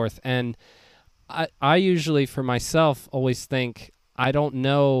forth. And I usually, for myself, always think, I don't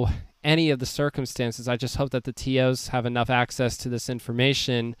know any of the circumstances. I just hope that the TOs have enough access to this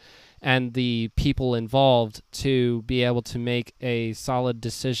information and the people involved to be able to make a solid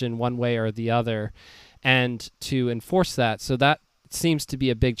decision one way or the other and to enforce that. So that seems to be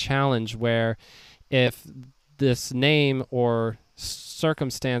a big challenge, where if this name or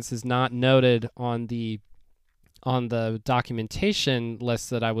circumstance is not noted on the documentation list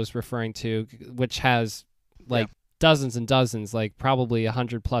that I was referring to, which has dozens and dozens, like probably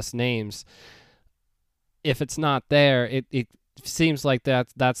 100+ names, if it's not there, it seems like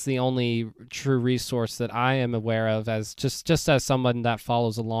that's the only true resource that I am aware of, as just as someone that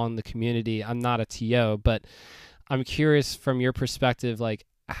follows along the community. I'm not a TO, but I'm curious from your perspective, like,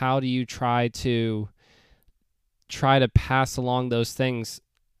 how do you try to pass along those things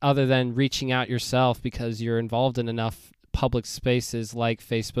other than reaching out yourself, because you're involved in enough public spaces like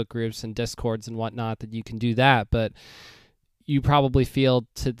Facebook groups and Discords and whatnot that you can do that, but you probably feel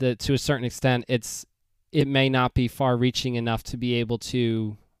to a certain extent it may not be far-reaching enough to be able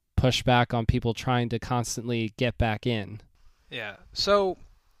to push back on people trying to constantly get back in. Yeah. So,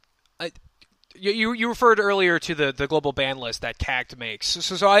 you referred earlier to the global ban list that CAGT makes.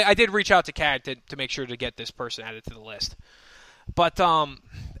 So I did reach out to CAGT to make sure to get this person added to the list. But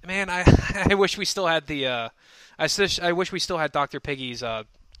man, I wish we still had I wish we still had Dr. Piggy's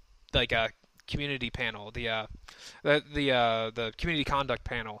like a community panel, the community conduct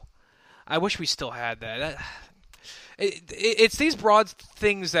panel. I wish we still had that. It's these broad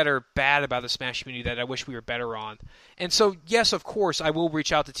things that are bad about the Smash community that I wish we were better on. And so, yes, of course, I will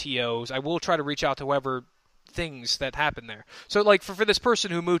reach out to TOs. I will try to reach out to whoever things that happen there. So, like, for this person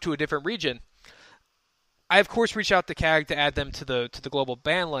who moved to a different region, I, of course, reached out to CAG to add them to the global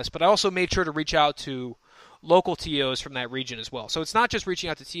ban list, but I also made sure to reach out to local TOs from that region as well. So it's not just reaching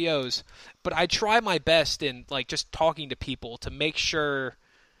out to TOs, but I try my best in, like, just talking to people to make sure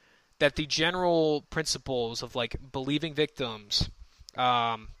that the general principles of, like, believing victims,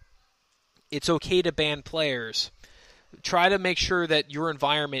 it's okay to ban players, try to make sure that your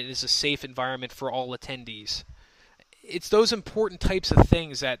environment is a safe environment for all attendees. It's those important types of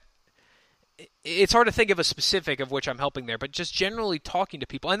things that it's hard to think of a specific of which I'm helping there, but just generally talking to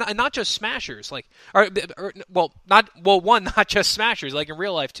people, and not just Smashers, like, not just Smashers, like in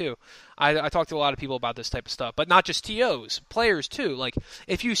real life too. I talk to a lot of people about this type of stuff, but not just TOs, players too. Like,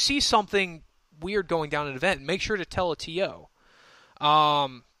 if you see something weird going down an event, make sure to tell a TO.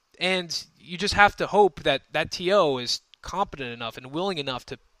 And you just have to hope that that TO is competent enough and willing enough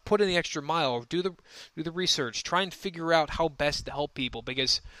to put in the extra mile, do the research, try and figure out how best to help people,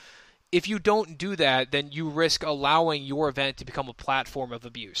 because if you don't do that, then you risk allowing your event to become a platform of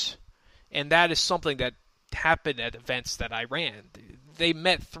abuse. And that is something that happened at events that I ran. They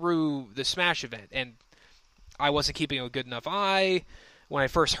met through the Smash event, and I wasn't keeping a good enough eye. When I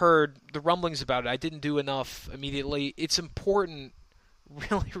first heard the rumblings about it, I didn't do enough immediately. It's important,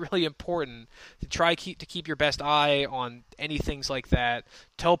 really, really important, to try to keep your best eye on any things like that.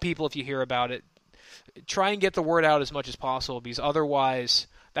 Tell people if you hear about it. Try and get the word out as much as possible, because otherwise,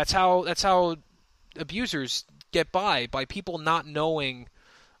 that's how abusers get by people not knowing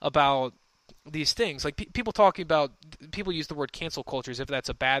about these things. Like, people talking about, people use the word cancel culture as if that's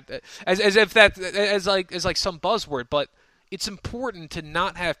a bad, as if that as like some buzzword, but it's important to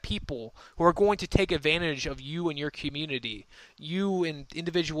not have people who are going to take advantage of you and your community, you and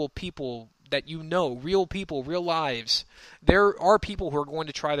individual people that you know, real people, real lives. There are people who are going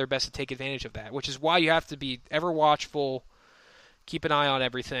to try their best to take advantage of that, which is why you have to be ever watchful, keep an eye on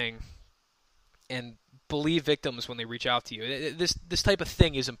everything, and believe victims when they reach out to you. This type of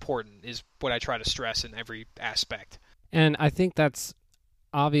thing is important, is what I try to stress in every aspect. And I think that's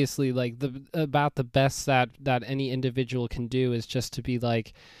obviously like about the best that any individual can do, is just to be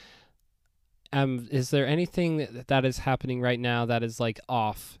like, is there anything that is happening right now that is like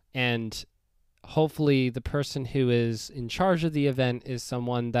off? And hopefully the person who is in charge of the event is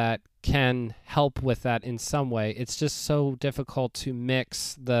someone that can help with that in some way. It's just so difficult to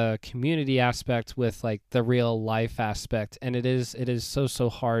mix the community aspect with like the real life aspect, and it is so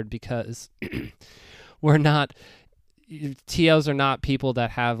hard because TOs are not people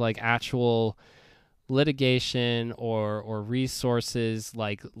that have like actual litigation or resources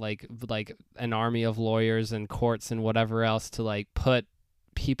like an army of lawyers and courts and whatever else to like put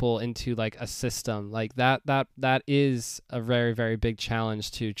people into like a system like that is a very, very big challenge,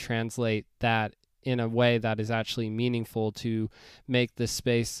 to translate that in a way that is actually meaningful to make the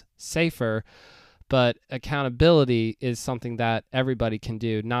space safer. But accountability is something that everybody can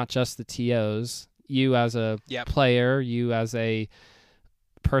do, not just the TOs. You as a player, you as a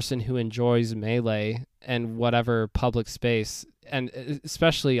person who enjoys Melee and whatever public space, and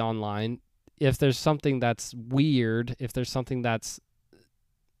especially online, if there's something that's weird, if there's something that's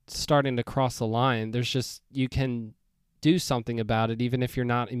starting to cross the line, you can do something about it, even if you're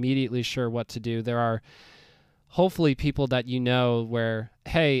not immediately sure what to do. There are hopefully people that you know where,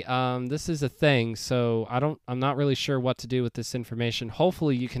 hey, this is a thing, so I'm not really sure what to do with this information.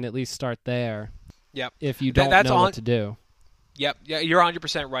 Hopefully you can at least start there. Yep. If you don't know what to do. Yep. Yeah, you're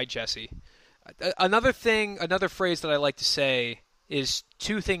 100% right, Jesse. Another phrase that I like to say is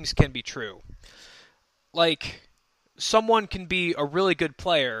two things can be true. Like, someone can be a really good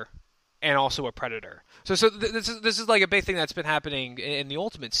player and also a predator. So this is like a big thing that's been happening in the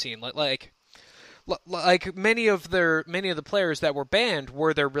Ultimate scene. Like many of the players that were banned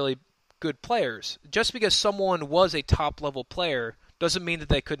were their really good players. Just because someone was a top level player doesn't mean that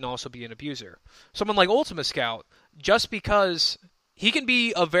they couldn't also be an abuser. Someone like Ultima Scout, just because he can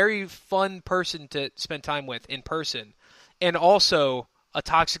be a very fun person to spend time with in person, and also a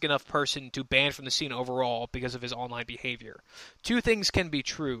toxic enough person to ban from the scene overall because of his online behavior. Two things can be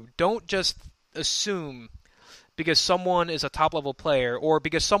true. Don't just assume because someone is a top level player or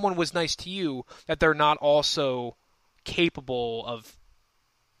because someone was nice to you that they're not also capable of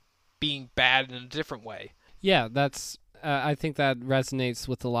being bad in a different way. Yeah, that's. I think that resonates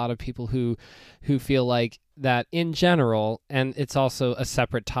with a lot of people who feel like that in general, and it's also a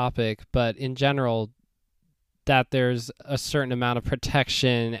separate topic, but in general, that there's a certain amount of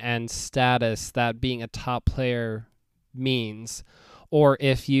protection and status that being a top player means, or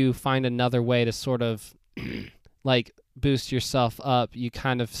if you find another way to sort of like boost yourself up, you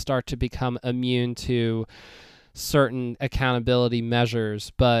kind of start to become immune to certain accountability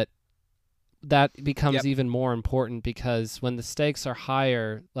measures, but that becomes even more important because when the stakes are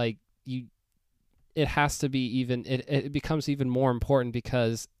higher, like it has to be even, it becomes even more important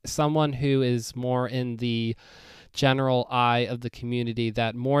because someone who is more in the general eye of the community,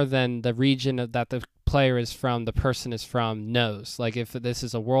 that more than the region that the player is from, the person is from, knows. Like if this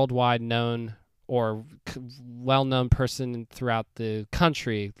is a worldwide known or well-known person throughout the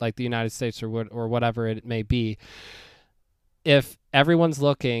country, like the United States or whatever it may be, if everyone's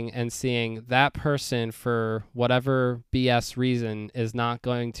looking and seeing that person for whatever BS reason is not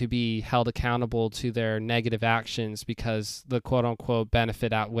going to be held accountable to their negative actions because the quote-unquote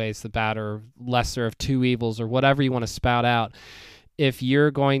benefit outweighs the bad or lesser of two evils or whatever you want to spout out, if you're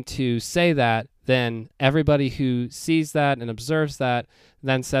going to say that, then everybody who sees that and observes that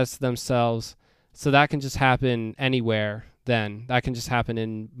then says to themselves, so that can just happen anywhere. Then that can just happen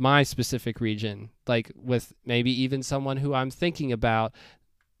in my specific region, like with maybe even someone who I'm thinking about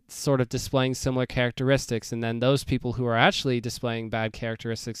sort of displaying similar characteristics. And then those people who are actually displaying bad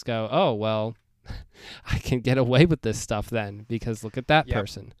characteristics go, oh, well, I can get away with this stuff then because look at that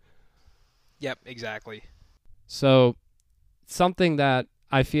person. Yep, exactly. So something that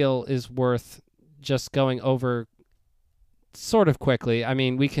I feel is worth just going over sort of quickly, I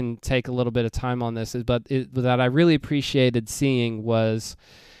mean, we can take a little bit of time on this, but that I really appreciated seeing was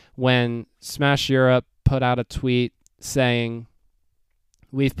when Smash Europe put out a tweet saying,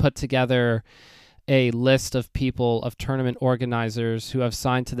 we've put together a list of people, of tournament organizers who have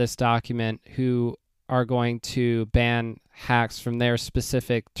signed to this document who are going to ban hacks from their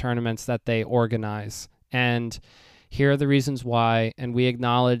specific tournaments that they organize. And here are the reasons why, and we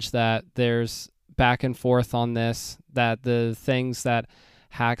acknowledge that there's back and forth on this, that the things that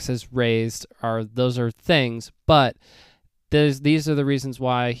Hacks has raised those are things, but these are the reasons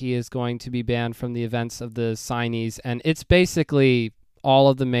why he is going to be banned from the events of the signees. And it's basically all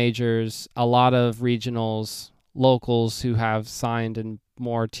of the majors, a lot of regionals, locals who have signed, and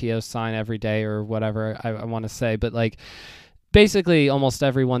more TOs sign every day or whatever I want to say, but like basically almost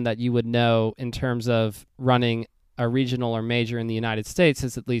everyone that you would know in terms of running a regional or major in the United States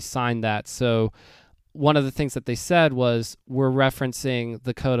has at least signed that. So one of the things that they said was, we're referencing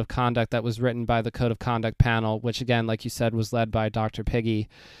the code of conduct that was written by the code of conduct panel, which again, like you said, was led by Dr. Piggy.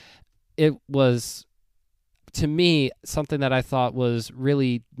 It was, to me, something that I thought was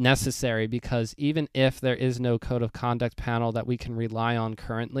really necessary because even if there is no code of conduct panel that we can rely on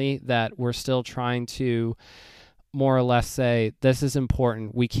currently, that we're still trying to more or less say, this is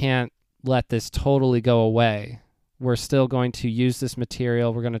important. We can't let this totally go away. We're still going to use this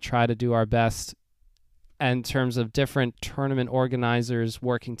material. We're going to try to do our best in terms of different tournament organizers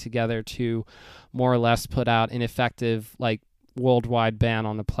working together to more or less put out an effective, like, worldwide ban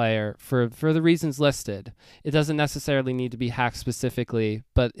on the player for the reasons listed. It doesn't necessarily need to be hacked specifically,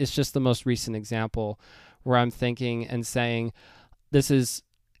 but it's just the most recent example where I'm thinking and saying, this is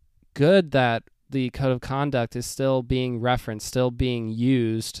good that the code of conduct is still being referenced, still being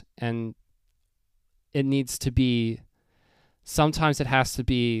used, and it needs to be, sometimes it has to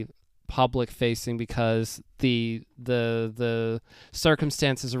be public facing because the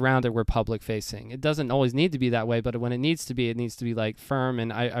circumstances around it were public facing. It doesn't always need to be that way, but when it needs to be like firm.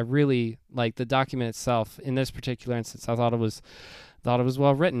 And I really like the document itself. In this particular instance, I thought it was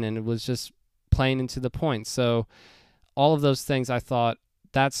well written, and it was just plain and to the point. So all of those things, I thought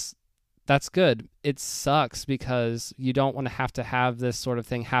that's good. It sucks because you don't want to have this sort of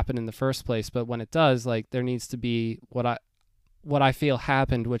thing happen in the first place. But when it does, like, there needs to be what I feel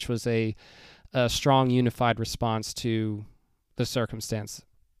happened, which was a strong unified response to the circumstance.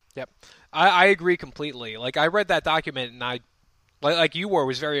 Yep. I agree completely. Like, I read that document and I, like you were,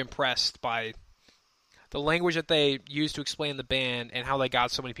 was very impressed by the language that they used to explain the ban and how they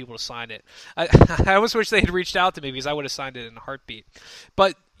got so many people to sign it. I almost wish they had reached out to me because I would have signed it in a heartbeat.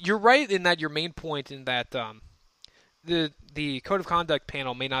 But you're right in that your main point in that the Code of Conduct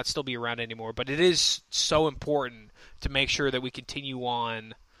panel may not still be around anymore, but it is so important to make sure that we continue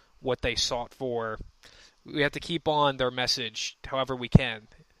on what they sought for. We have to keep on their message however we can.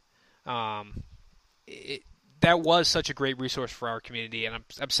 that was such a great resource for our community, and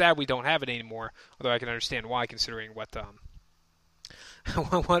I'm sad we don't have it anymore. Although I can understand why, considering what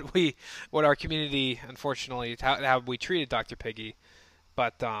what our community, unfortunately, how we treated Dr. Piggy.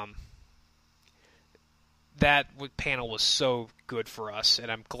 But that panel was so good for us,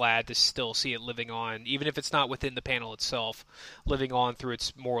 and I'm glad to still see it living on, even if it's not within the panel itself, living on through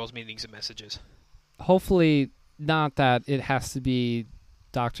its morals, meanings, and messages. Hopefully, not that it has to be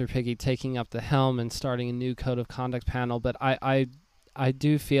Dr. Piggy taking up the helm and starting a new code of conduct panel, but I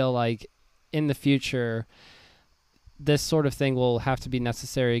do feel like in the future this sort of thing will have to be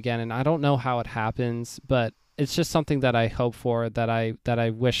necessary again, and I don't know how it happens, but it's just something that I hope for, that I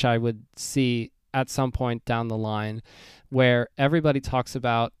wish I would see at some point down the line, where everybody talks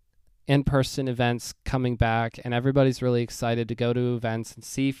about in-person events coming back and everybody's really excited to go to events and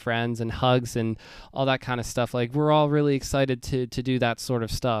see friends and hugs and all that kind of stuff. Like, we're all really excited to do that sort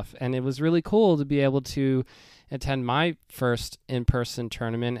of stuff. And it was really cool to be able to attend my first in-person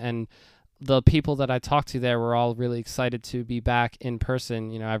tournament, and the people that I talked to there were all really excited to be back in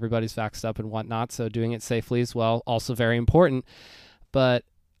person. You know, everybody's vaxxed up and whatnot, so doing it safely as well, also very important. But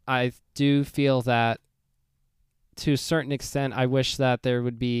I do feel that to a certain extent, I wish that there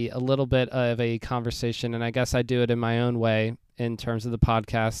would be a little bit of a conversation, and I guess I do it in my own way in terms of the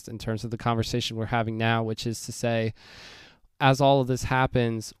podcast, in terms of the conversation we're having now, which is to say, as all of this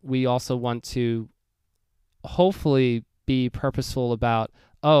happens, we also want to hopefully be purposeful about,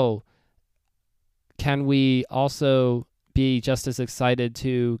 can we also be just as excited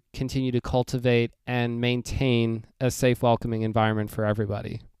to continue to cultivate and maintain a safe, welcoming environment for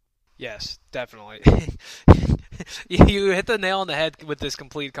everybody? Yes, definitely. You hit the nail on the head with this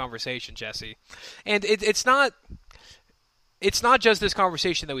complete conversation, Jesse. And it's not just this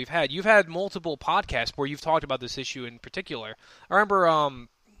conversation that we've had. You've had multiple podcasts where you've talked about this issue in particular. I remember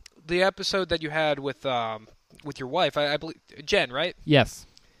the episode that you had with your wife, I believe, Jen, right? Yes.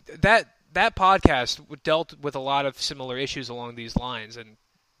 That podcast dealt with a lot of similar issues along these lines, and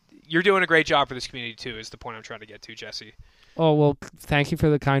you're doing a great job for this community too, is the point I'm trying to get to, Jesse. Oh, well, thank you for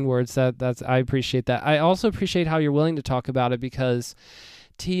the kind words. I appreciate that. I also appreciate how you're willing to talk about it, because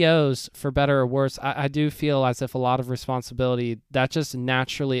TOs, for better or worse, I do feel as if a lot of responsibility that just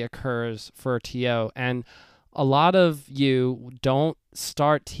naturally occurs for a TO. And a lot of you don't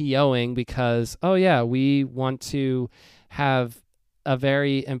start TOing because, we want to have a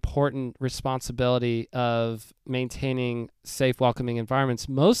very important responsibility of maintaining safe, welcoming environments.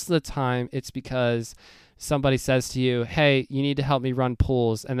 Most of the time, it's because somebody says to you, hey, you need to help me run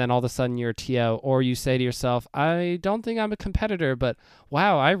pools, and then all of a sudden you're a TO, or you say to yourself, I don't think I'm a competitor, but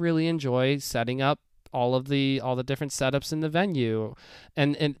wow, I really enjoy setting up all the different setups in the venue.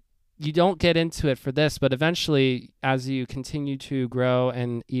 And you don't get into it for this, but eventually, as you continue to grow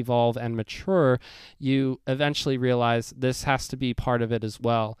and evolve and mature, you eventually realize this has to be part of it as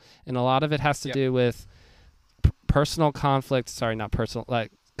well. And a lot of it has to do with personal conflict,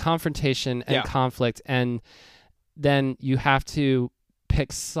 confrontation and conflict, and then you have to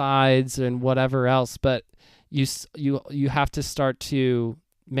pick sides and whatever else, but you have to start to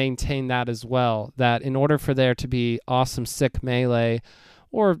maintain that as well, that in order for there to be awesome sick melee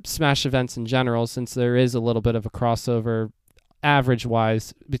or Smash events in general, since there is a little bit of a crossover average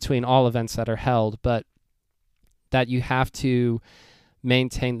wise between all events that are held, but that you have to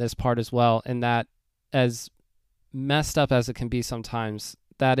maintain this part as well, and that as messed up as it can be sometimes,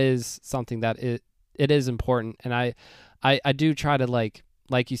 that is something that it is important. And I do try to, like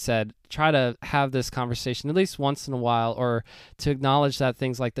you said, try to have this conversation at least once in a while, or to acknowledge that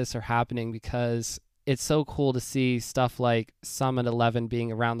things like this are happening, because it's so cool to see stuff like Summit 11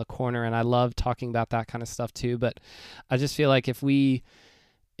 being around the corner. And I love talking about that kind of stuff too. But I just feel like if we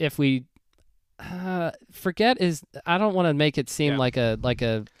forget is, I don't want to make it seem like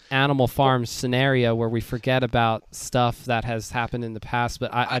a Animal Farm scenario where we forget about stuff that has happened in the past, but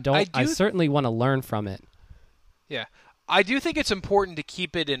I certainly want to learn from it. Yeah. I do think it's important to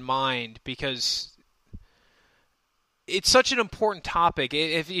keep it in mind, because it's such an important topic.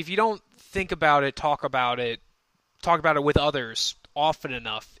 If you don't think about it, talk about it with others often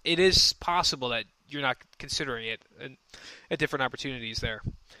enough, it is possible that you're not considering it at different opportunities there.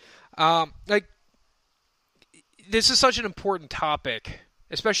 This is such an important topic,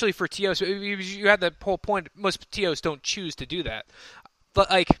 especially for TOs. You had that whole point. Most TOs don't choose to do that, but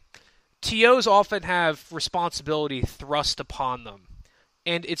TOs often have responsibility thrust upon them,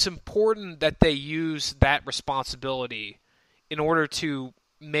 and it's important that they use that responsibility in order to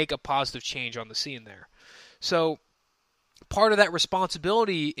make a positive change on the scene there. So part of that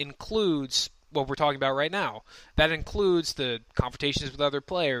responsibility includes what we're talking about right now. That includes the confrontations with other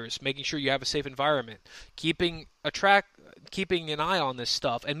players, making sure you have a safe environment, keeping an eye on this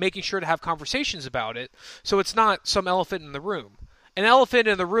stuff, and making sure to have conversations about it so it's not some elephant in the room. An elephant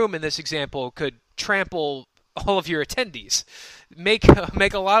in the room in this example could trample all of your attendees, make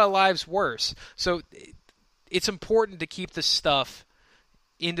a lot of lives worse. So it's important to keep this stuff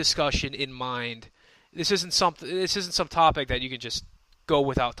in discussion, in mind. This isn't some topic that you can just go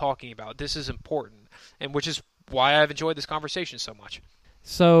without talking about. This is important, and which is why I've enjoyed this conversation so much.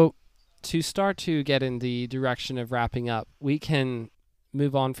 So to start to get in the direction of wrapping up, we can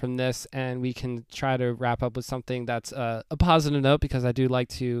move on from this and we can try to wrap up with something that's a positive note, because I do like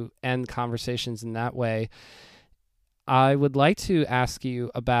to end conversations in that way. I would like to ask you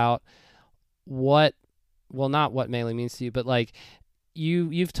about not what Melee means to you, but like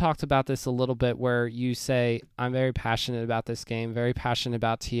you've talked about this a little bit, where you say, I'm very passionate about this game, very passionate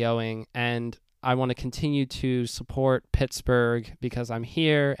about TOing, and I want to continue to support Pittsburgh because I'm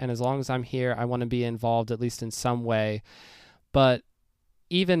here, and as long as I'm here, I want to be involved at least in some way. But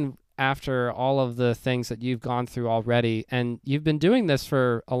even after all of the things that you've gone through already, and you've been doing this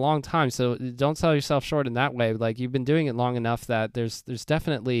for a long time, so don't sell yourself short in that way. Like, you've been doing it long enough that there's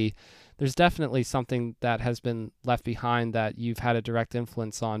definitely something that has been left behind that you've had a direct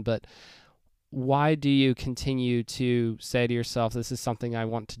influence on. But why do you continue to say to yourself, this is something I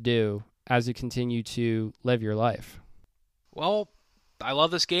want to do, as you continue to live your life? Well, I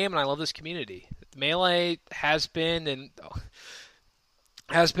love this game and I love this community. Melee has been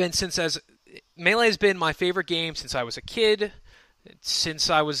Melee has been my favorite game since I was a kid, since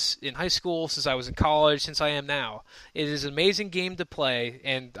I was in high school, since I was in college, since I am now. It is an amazing game to play,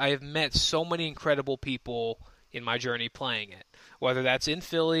 and I have met so many incredible people in my journey playing it. Whether that's in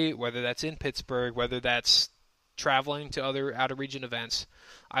Philly, whether that's in Pittsburgh, whether that's traveling to other out-of-region events.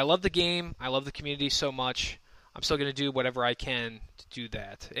 I love the game. I love the community so much. I'm still going to do whatever I can to do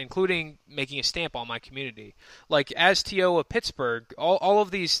that, including making a stamp on my community. Like, as TO of Pittsburgh, all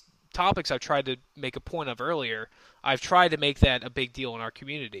of these topics I've tried to make a point of earlier, I've tried to make that a big deal in our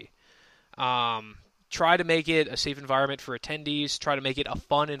community. Try to make it a safe environment for attendees. Try to make it a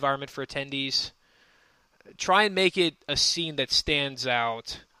fun environment for attendees. Try and make it a scene that stands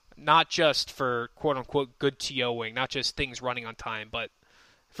out, not just for quote-unquote good TOing, not just things running on time, but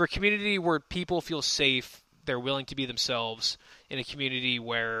for a community where people feel safe, they're willing to be themselves, in a community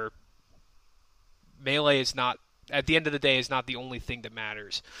where Melee is not, at the end of the day, is not the only thing that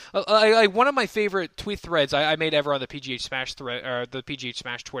matters. One of my favorite tweet threads I made ever on the PGH Smash thread, or the PGH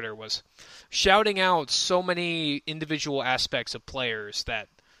Smash Twitter, was shouting out so many individual aspects of players that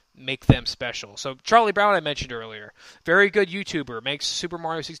make them special. So Charlie Brown, I mentioned earlier, very good YouTuber, makes Super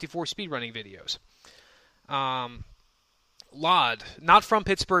Mario 64 speedrunning videos. Lod, not from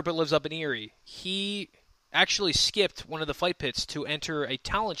Pittsburgh but lives up in Erie. He actually skipped one of the fight pits to enter a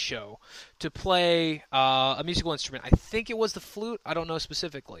talent show to play a musical instrument. I think it was the flute. I don't know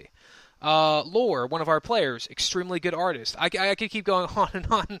specifically. Lore, one of our players, extremely good artist. I could keep going on and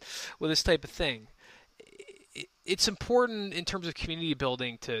on with this type of thing. It's important in terms of community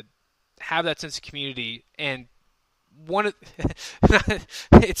building to have that sense of community, and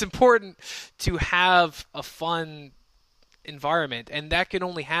it's important to have a fun environment, and that can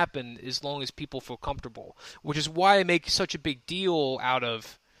only happen as long as people feel comfortable, which is why I make such a big deal out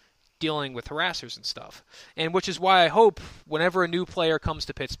of dealing with harassers and stuff, and which is why I hope whenever a new player comes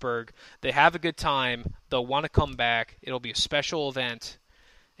to Pittsburgh, they have a good time, they'll want to come back, it'll be a special event,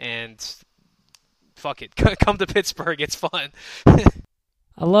 and fuck it, come to Pittsburgh, it's fun.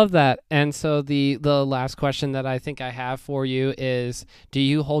 I love that. And so the last question that I think I have for you is, do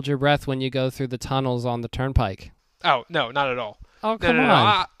you hold your breath when you go through the tunnels on the turnpike? Oh, no, not at all. Oh, come on.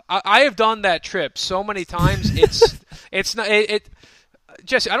 No. I have done that trip so many times. It's not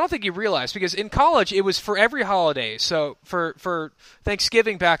Jesse, I don't think you realize, because in college it was for every holiday. So for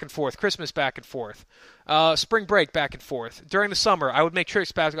Thanksgiving back and forth, Christmas back and forth, spring break back and forth. During the summer, I would make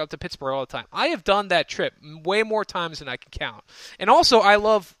trips back up to Pittsburgh all the time. I have done that trip way more times than I can count. And also, I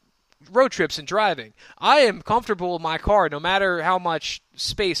love road trips and driving. I am comfortable in my car no matter how much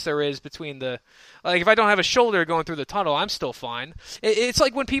space there is between the... Like, if I don't have a shoulder going through the tunnel, I'm still fine. It's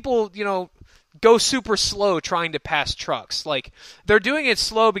like when people, go super slow trying to pass trucks. Like, they're doing it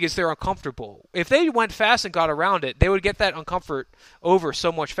slow because they're uncomfortable. If they went fast and got around it, they would get that uncomfort over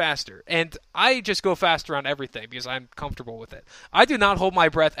so much faster. And I just go fast around everything because I'm comfortable with it. I do not hold my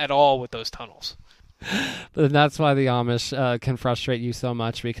breath at all with those tunnels. But that's why the Amish can frustrate you so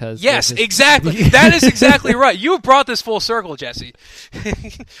much, because... Yes, exactly. That is exactly right. You have brought this full circle, Jesse.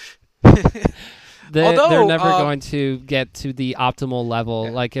 they're never going to get to the optimal level.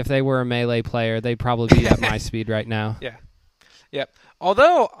 Yeah. Like if they were a Melee player, they'd probably be at my speed right now. Yeah. Yep.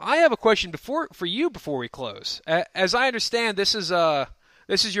 Although I have a question for you before we close. As I understand, this is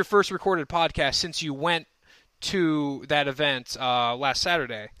your first recorded podcast since you went to that event last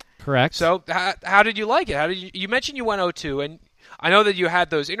Saturday. Correct. So how did you like it? You mentioned you went 0-2, and I know that you had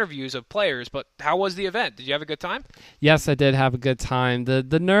those interviews of players, but how was the event? Did you have a good time? Yes, I did have a good time.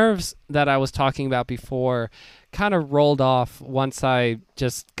 The nerves that I was talking about before kind of rolled off once I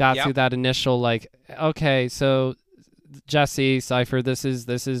just got through that initial, like, okay, so Jesse, Cypher, this is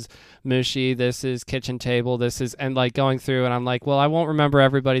Mushi, this is Kitchen Table, this is, and like going through, and I'm like, well, I won't remember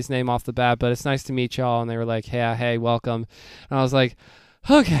everybody's name off the bat, but it's nice to meet y'all. And they were like, hey, welcome. And I was like,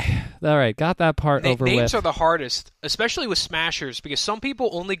 okay, all right, got that part over with. Names are the hardest, especially with Smashers, because some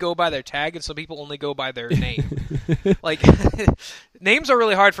people only go by their tag and some people only go by their name. Like, names are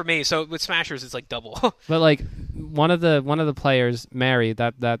really hard for me, so with Smashers it's like double. But like one of the players, Mary,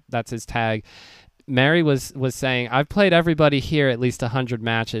 that's his tag. Mary was saying, I've played everybody here at least 100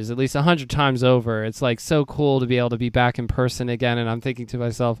 matches, at least 100 times over. It's like so cool to be able to be back in person again. And I'm thinking to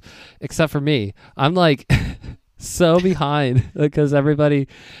myself, except for me, I'm like so behind because everybody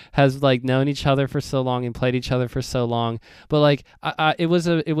has like known each other for so long and played each other for so long. But like it was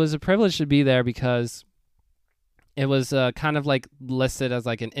a privilege to be there because it was kind of like listed as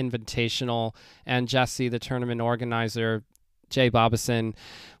like an invitational, and Jesse, the tournament organizer, Jay Bobison,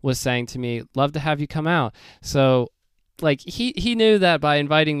 was saying to me, love to have you come out. So like he knew that by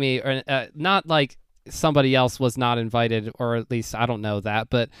inviting me, or not like somebody else was not invited, or at least I don't know that,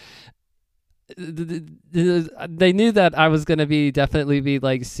 but they knew that I was going to definitely be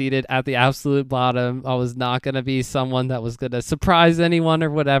like seated at the absolute bottom. I was not going to be someone that was going to surprise anyone or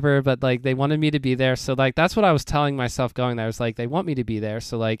whatever, but like they wanted me to be there. So like that's what I was telling myself going there. I was like, they want me to be there.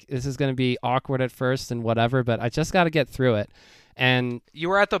 So like this is going to be awkward at first and whatever, but I just got to get through it. And you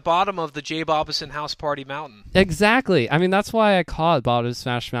were at the bottom of the Jay Bobison House Party Mountain. Exactly. I mean, that's why I call it Bottom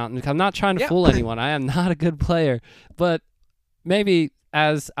Smash Mountain. I'm not trying to fool anyone. I am not a good player, but maybe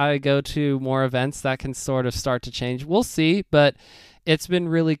as I go to more events, that can sort of start to change. We'll see, but it's been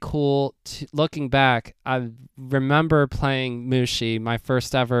really cool. Looking back, I remember playing Mushi, my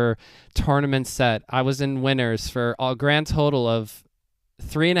first ever tournament set. I was in winners for a grand total of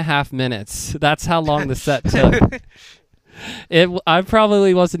 3.5 minutes. That's how long the set took. I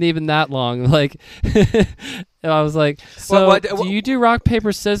probably wasn't even that long. Like, I was like, so do you do rock,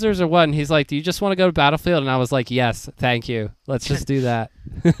 paper, scissors or what? And he's like, do you just want to go to Battlefield? And I was like, yes, thank you. Let's just do that.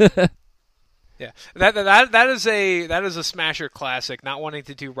 Yeah, that is a Smasher classic. Not wanting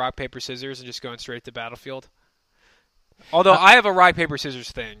to do rock, paper, scissors and just going straight to Battlefield. Although I have a rock, paper,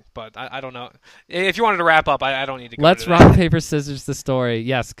 scissors thing, but I don't know. If you wanted to wrap up, I don't need to go. Let's rock, paper, scissors the story.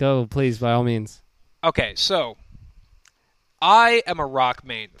 Yes, go, please, by all means. Okay, so I am a Rock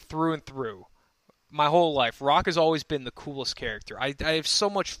main through and through. My whole life, Rock has always been the coolest character. I have so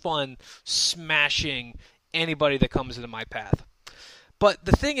much fun smashing anybody that comes into my path. But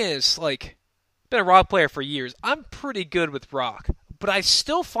the thing is, like, I've been a Rock player for years. I'm pretty good with Rock, but I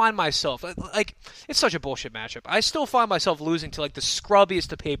still find myself, like, it's such a bullshit matchup. I still find myself losing to, like, the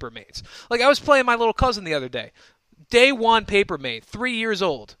scrubbiest of paper mates. Like, I was playing my little cousin the other day. Day 1 paper mate, 3 years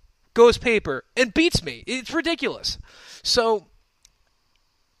old, goes paper, and beats me. It's ridiculous. So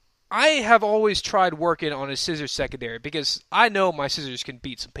I have always tried working on a scissors secondary because I know my scissors can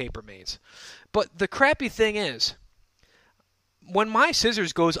beat some paper mains. But the crappy thing is, when my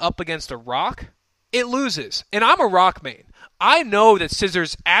scissors goes up against a Rock, it loses. And I'm a Rock main. I know that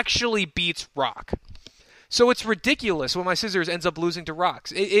scissors actually beats Rock. So it's ridiculous when my scissors ends up losing to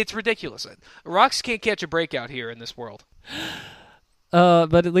Rocks. It's ridiculous. Rocks can't catch a breakout here in this world.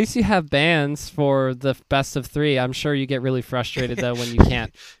 But at least you have bans for the best of 3. I'm sure you get really frustrated though when you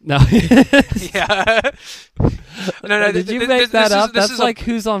can't. No. Yeah. No. Did you make that up? That's like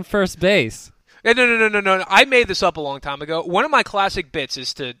who's on first base. No. I made this up a long time ago. One of my classic bits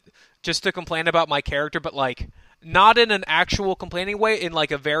is to complain about my character, but like not in an actual complaining way, in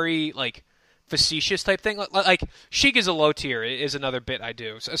like a very like facetious type thing. Like Sheik is a low tier is another bit I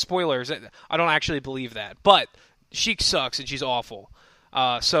do. So, spoilers, I don't actually believe that, but Sheik sucks and she's awful.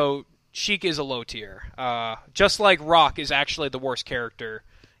 So Sheik is a low tier. Just like Rock is actually the worst character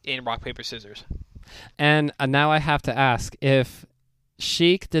in Rock, Paper, Scissors. And now I have to ask, if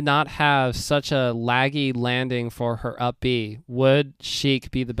Sheik did not have such a laggy landing for her up B, would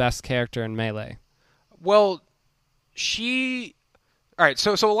Sheik be the best character in Melee? Well, all right,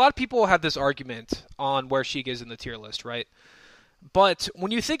 so a lot of people have this argument on where Sheik is in the tier list, right? But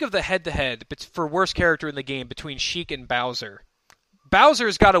when you think of the head-to-head for worst character in the game between Sheik and Bowser,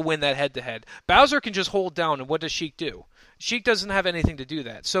 Bowser's got to win that head-to-head. Bowser can just hold down, and what does Sheik do? Sheik doesn't have anything to do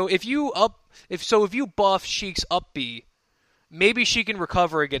that. So if you buff Sheik's up B, maybe she can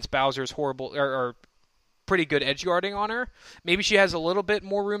recover against Bowser's horrible or pretty good edge guarding on her. Maybe she has a little bit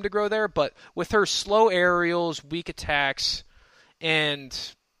more room to grow there, but with her slow aerials, weak attacks, and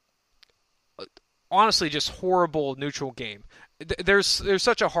honestly just horrible neutral game, there's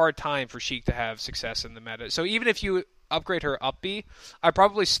such a hard time for Sheik to have success in the meta. So even if you upgrade her up B, I'd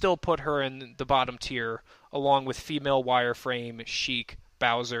probably still put her in the bottom tier along with female wireframe, Sheik,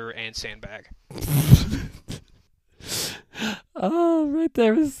 Bowser, and Sandbag. Oh, right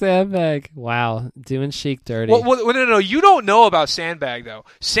there with Sandbag. Wow, doing Sheik dirty. Well, no, you don't know about Sandbag, though.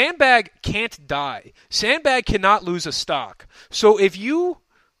 Sandbag can't die. Sandbag cannot lose a stock. So if you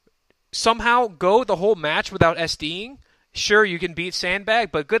somehow go the whole match without SDing, sure, you can beat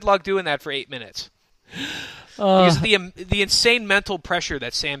Sandbag, but good luck doing that for 8 minutes. Because of the insane mental pressure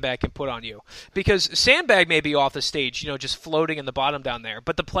that Sandbag can put on you. Because Sandbag may be off the stage, just floating in the bottom down there,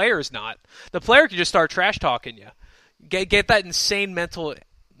 but the player is not. The player can just start trash talking you. Get that insane mental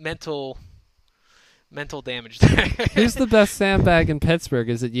damage there. Who's the best Sandbag in Pittsburgh?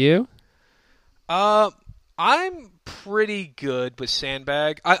 Is it you? I'm pretty good with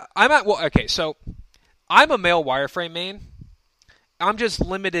Sandbag. So I'm a male wireframe main. I'm just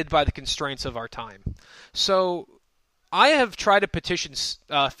limited by the constraints of our time. So I have tried to petition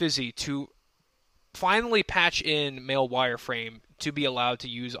Fizzy to finally patch in male wireframe to be allowed to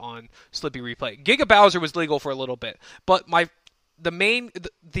use on Slippy Replay. Giga Bowser was legal for a little bit, but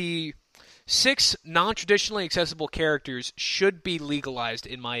the 6 non-traditionally accessible characters should be legalized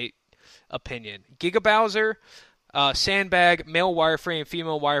in my opinion. Giga Bowser, Sandbag, male wireframe,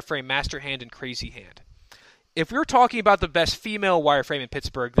 female wireframe, Master Hand, and Crazy Hand. If we're talking about the best female wireframe in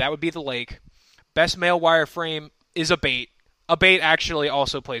Pittsburgh, that would be the Lake. Best male wireframe is Abate. Abate actually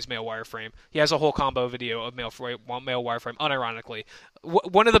also plays male wireframe. He has a whole combo video of male wireframe, unironically.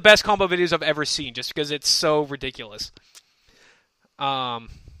 One of the best combo videos I've ever seen, just because it's so ridiculous. You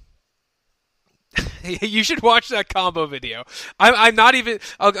should watch that combo video. I'm not even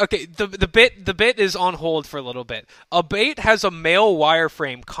okay. The bit is on hold for a little bit. Abate has a male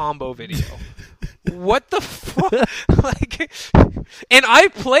wireframe combo video. What the fuck? And I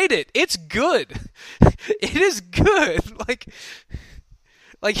played it. It's good. It is good.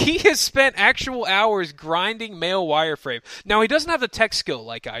 Like he has spent actual hours grinding male wireframe. Now he doesn't have the tech skill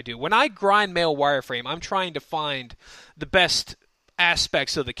like I do. When I grind male wireframe, I'm trying to find the best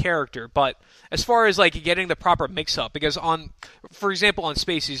aspects of the character, but as far as getting the proper mix-up, because for example on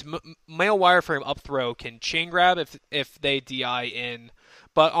Spacies, male wireframe up throw can chain grab if they DI in,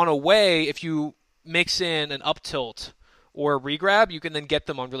 but on away, if you mix in an up tilt or a regrab, you can then get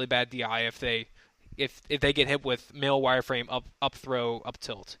them on really bad DI if they get hit with male wireframe up throw up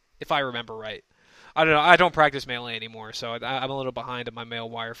tilt, if I remember right. I don't know. I don't practice melee anymore, so I'm a little behind on my male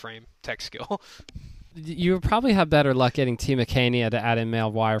wireframe tech skill. You would probably have better luck getting Team Acania to add in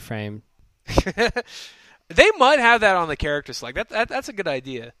male wireframe. They might have that on the character select. That's a good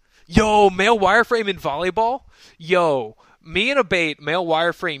idea. Yo, male wireframe in volleyball? Yo, me and Abate, male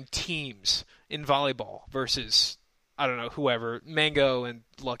wireframe teams in volleyball versus, I don't know, whoever, Mango and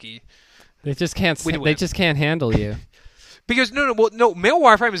Lucky. They just can't. They just can't handle you. Because no, male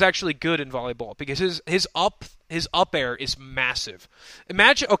wireframe is actually good in volleyball because his up air is massive.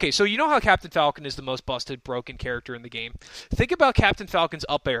 Imagine, okay, so you know how Captain Falcon is the most busted, broken character in the game. Think about Captain Falcon's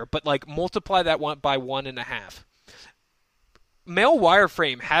up air, but multiply that by 1.5. Male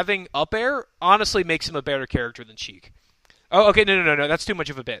wireframe having up air honestly makes him a better character than Sheik. Oh, okay, no, that's too much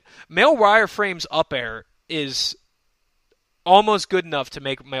of a bit. Male wireframe's up air is almost good enough to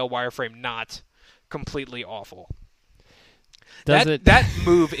make male wireframe not completely awful. That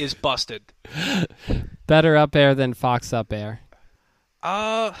move is busted. Better up air than Fox up air.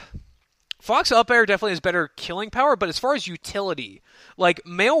 Fox up air definitely has better killing power, but as far as utility,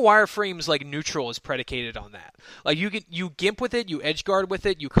 male wireframe's neutral is predicated on that. You gimp with it, you edge guard with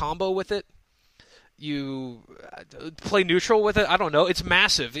it, you combo with it, you play neutral with it. I don't know. It's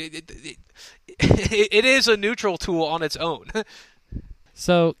massive. It is a neutral tool on its own.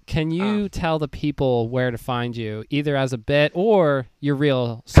 So can you tell the people where to find you, either as a bit or your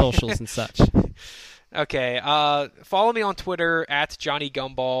real socials and such? Okay. Follow me on Twitter at Johnny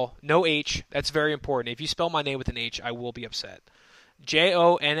Gumball. No H. That's very important. If you spell my name with an H, I will be upset.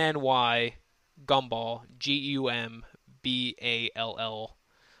 JONNY Gumball. GUMBALL.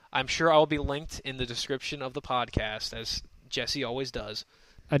 I'm sure I'll be linked in the description of the podcast, as Jesse always does.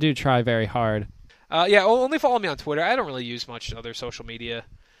 I do try very hard. Yeah, only follow me on Twitter. I don't really use much other social media.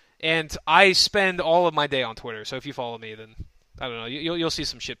 And I spend all of my day on Twitter, so if you follow me, then I don't know. You'll see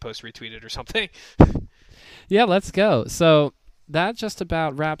some shit post retweeted or something. Yeah, let's go. So that just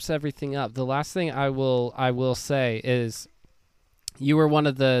about wraps everything up. The last thing I will say is you were one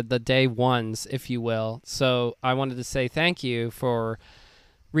of the day ones, if you will. So I wanted to say thank you for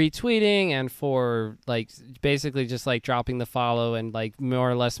retweeting and for like basically just like dropping the follow and like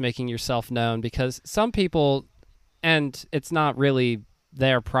more or less making yourself known, because some people, and it's not really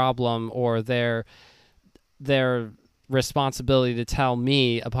their problem or their responsibility to tell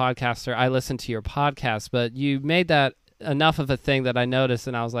me, a podcaster, I listen to your podcast, but you made that enough of a thing that I noticed,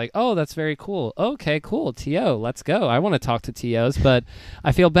 and I was like, oh, that's very cool. Okay, cool. TO, let's go. I want to talk to TOs, but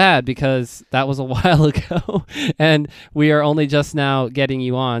I feel bad because that was a while ago and we are only just now getting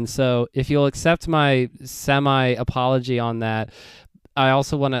you on. So if you'll accept my semi apology on that, I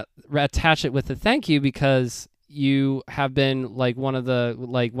also want to attach it with a thank you, because you have been like one of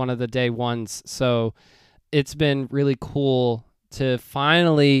the day ones. So it's been really cool to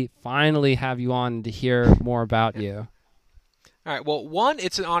finally have you on to hear more about you. All right. Well, one,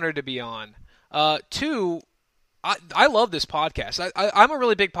 it's an honor to be on. Two, I love this podcast. I'm a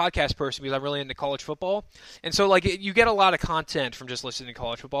really big podcast person because I'm really into college football, and so like you get a lot of content from just listening to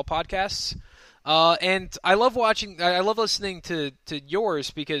college football podcasts. And I love listening to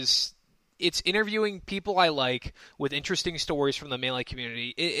yours because it's interviewing people I like with interesting stories from the Melee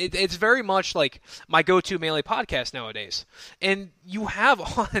community. It's very much like my go-to Melee podcast nowadays. And you have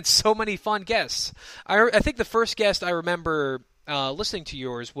on so many fun guests. I think the first guest I remember listening to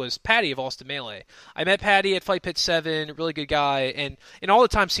yours was Patty of Austin Melee. I met Patty at Fight Pit 7, really good guy, and all the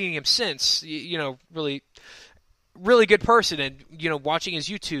time seeing him since, really good person, and watching his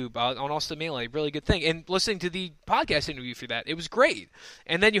YouTube on Austin Melee, really good thing, and listening to the podcast interview for that, it was great.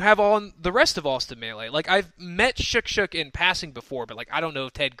 And then you have on the rest of Austin Melee. Like, I've met Shook in passing before, but like I don't know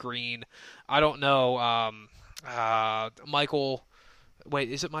Ted Green, I don't know Michael.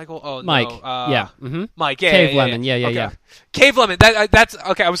 Wait, is it Michael? Oh, Mike. No. Yeah. Mm-hmm. Mike. Cave Yeah. Lemon. Yeah. Okay. Cave Lemon. That's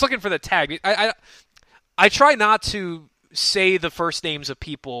okay. I was looking for the tag. I try not to say the first names of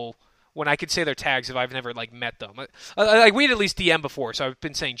people when I could say their tags if I've never like met them. Like we had at least DM before, so I've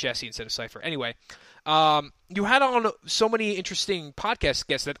been saying Jesse instead of Cypher. Anyway, you had on so many interesting podcast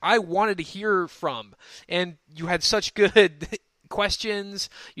guests that I wanted to hear from, and you had such good questions.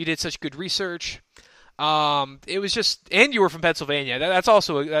 You did such good research. It was just, and you were from Pennsylvania. That's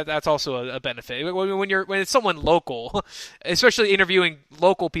also a benefit when it's someone local, especially interviewing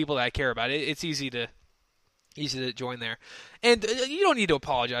local people that I care about. It's easy to join there, and you don't need to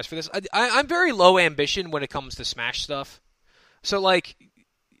apologize for this. I'm very low ambition when it comes to Smash stuff, so like,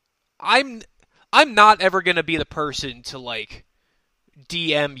 I'm not ever gonna be the person to like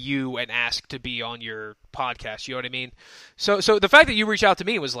DM you and ask to be on your podcast. You know what I mean? So the fact that you reached out to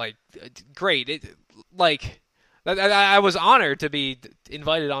me was like great. I was honored to be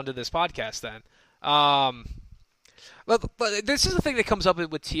invited onto this podcast then. But this is the thing that comes up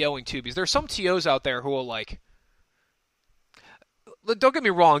with TOing too, because there's some TOs out there who will like. Don't get me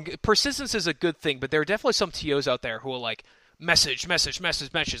wrong, persistence is a good thing, but there are definitely some TOs out there who will like message, like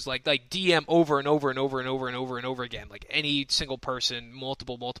DM over and over and over and over and over and over again, like any single person,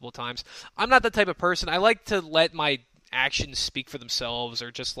 multiple times. I'm not that type of person. I like to let my actions speak for themselves,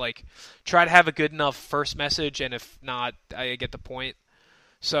 or just like try to have a good enough first message, and if not, I get the point.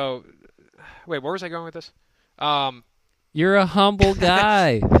 So, wait, where was I going with this? You're a humble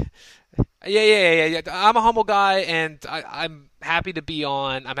guy. Yeah. I'm a humble guy, and I'm happy to be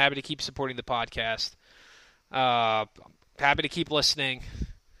on. I'm happy to keep supporting the podcast. Happy to keep listening.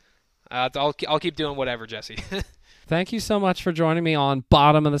 I'll keep doing whatever, Jesse. Thank you so much for joining me on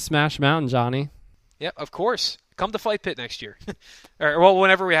Bottom of the Smash Mountain, Johnny. Yep, of course. Come to Fight Pit next year, or well,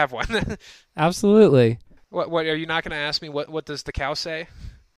 whenever we have one. Absolutely. What are you not going to ask me? What does the cow say?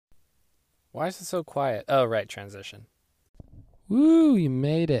 Why is it so quiet? Oh, right, transition. Woo, you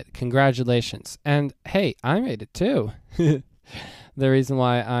made it. Congratulations. And hey, I made it too. The reason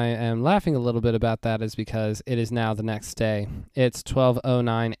why I am laughing a little bit about that is because it is now the next day. It's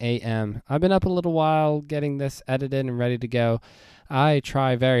 12:09 a.m. I've been up a little while getting this edited and ready to go. I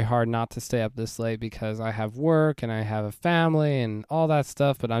try very hard not to stay up this late because I have work and I have a family and all that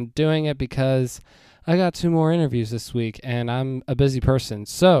stuff, but I'm doing it because I got 2 more interviews this week and I'm a busy person.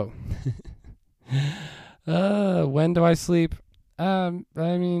 So, when do I sleep?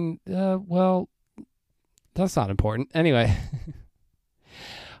 Well, that's not important. Anyway,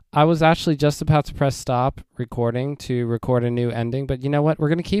 I was actually just about to press stop recording to record a new ending, but you know what? We're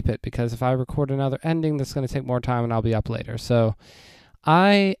going to keep it because if I record another ending, that's going to take more time and I'll be up later. So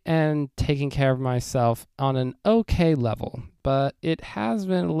I am taking care of myself on an okay level. but it has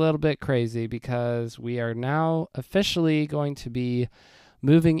been a little bit crazy because we are now officially going to be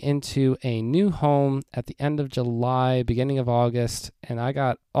moving into a new home at the end of July, beginning of August, and I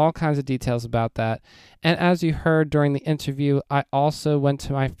got all kinds of details about that. And as you heard during the interview, I also went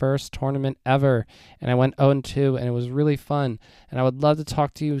to my first tournament ever, and I went 0-2, and it was really fun. And I would love to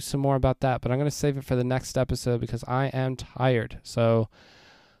talk to you some more about that, but I'm going to save it for the next episode because I am tired. So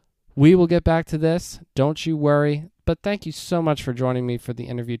we will get back to this. Don't you worry. But thank you so much for joining me for the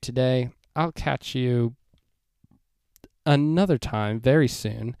interview today. I'll catch you another time very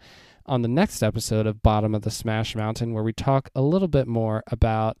soon on the next episode of Bottom of the Smash Mountain, where we talk a little bit more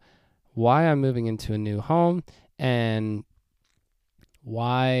about why I'm moving into a new home and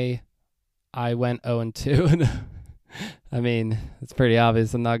why I went 0-2. I mean, it's pretty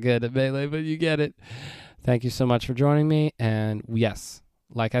obvious I'm not good at Melee, but you get it. Thank you so much for joining me. And yes,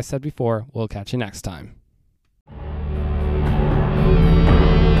 like I said before, we'll catch you next time.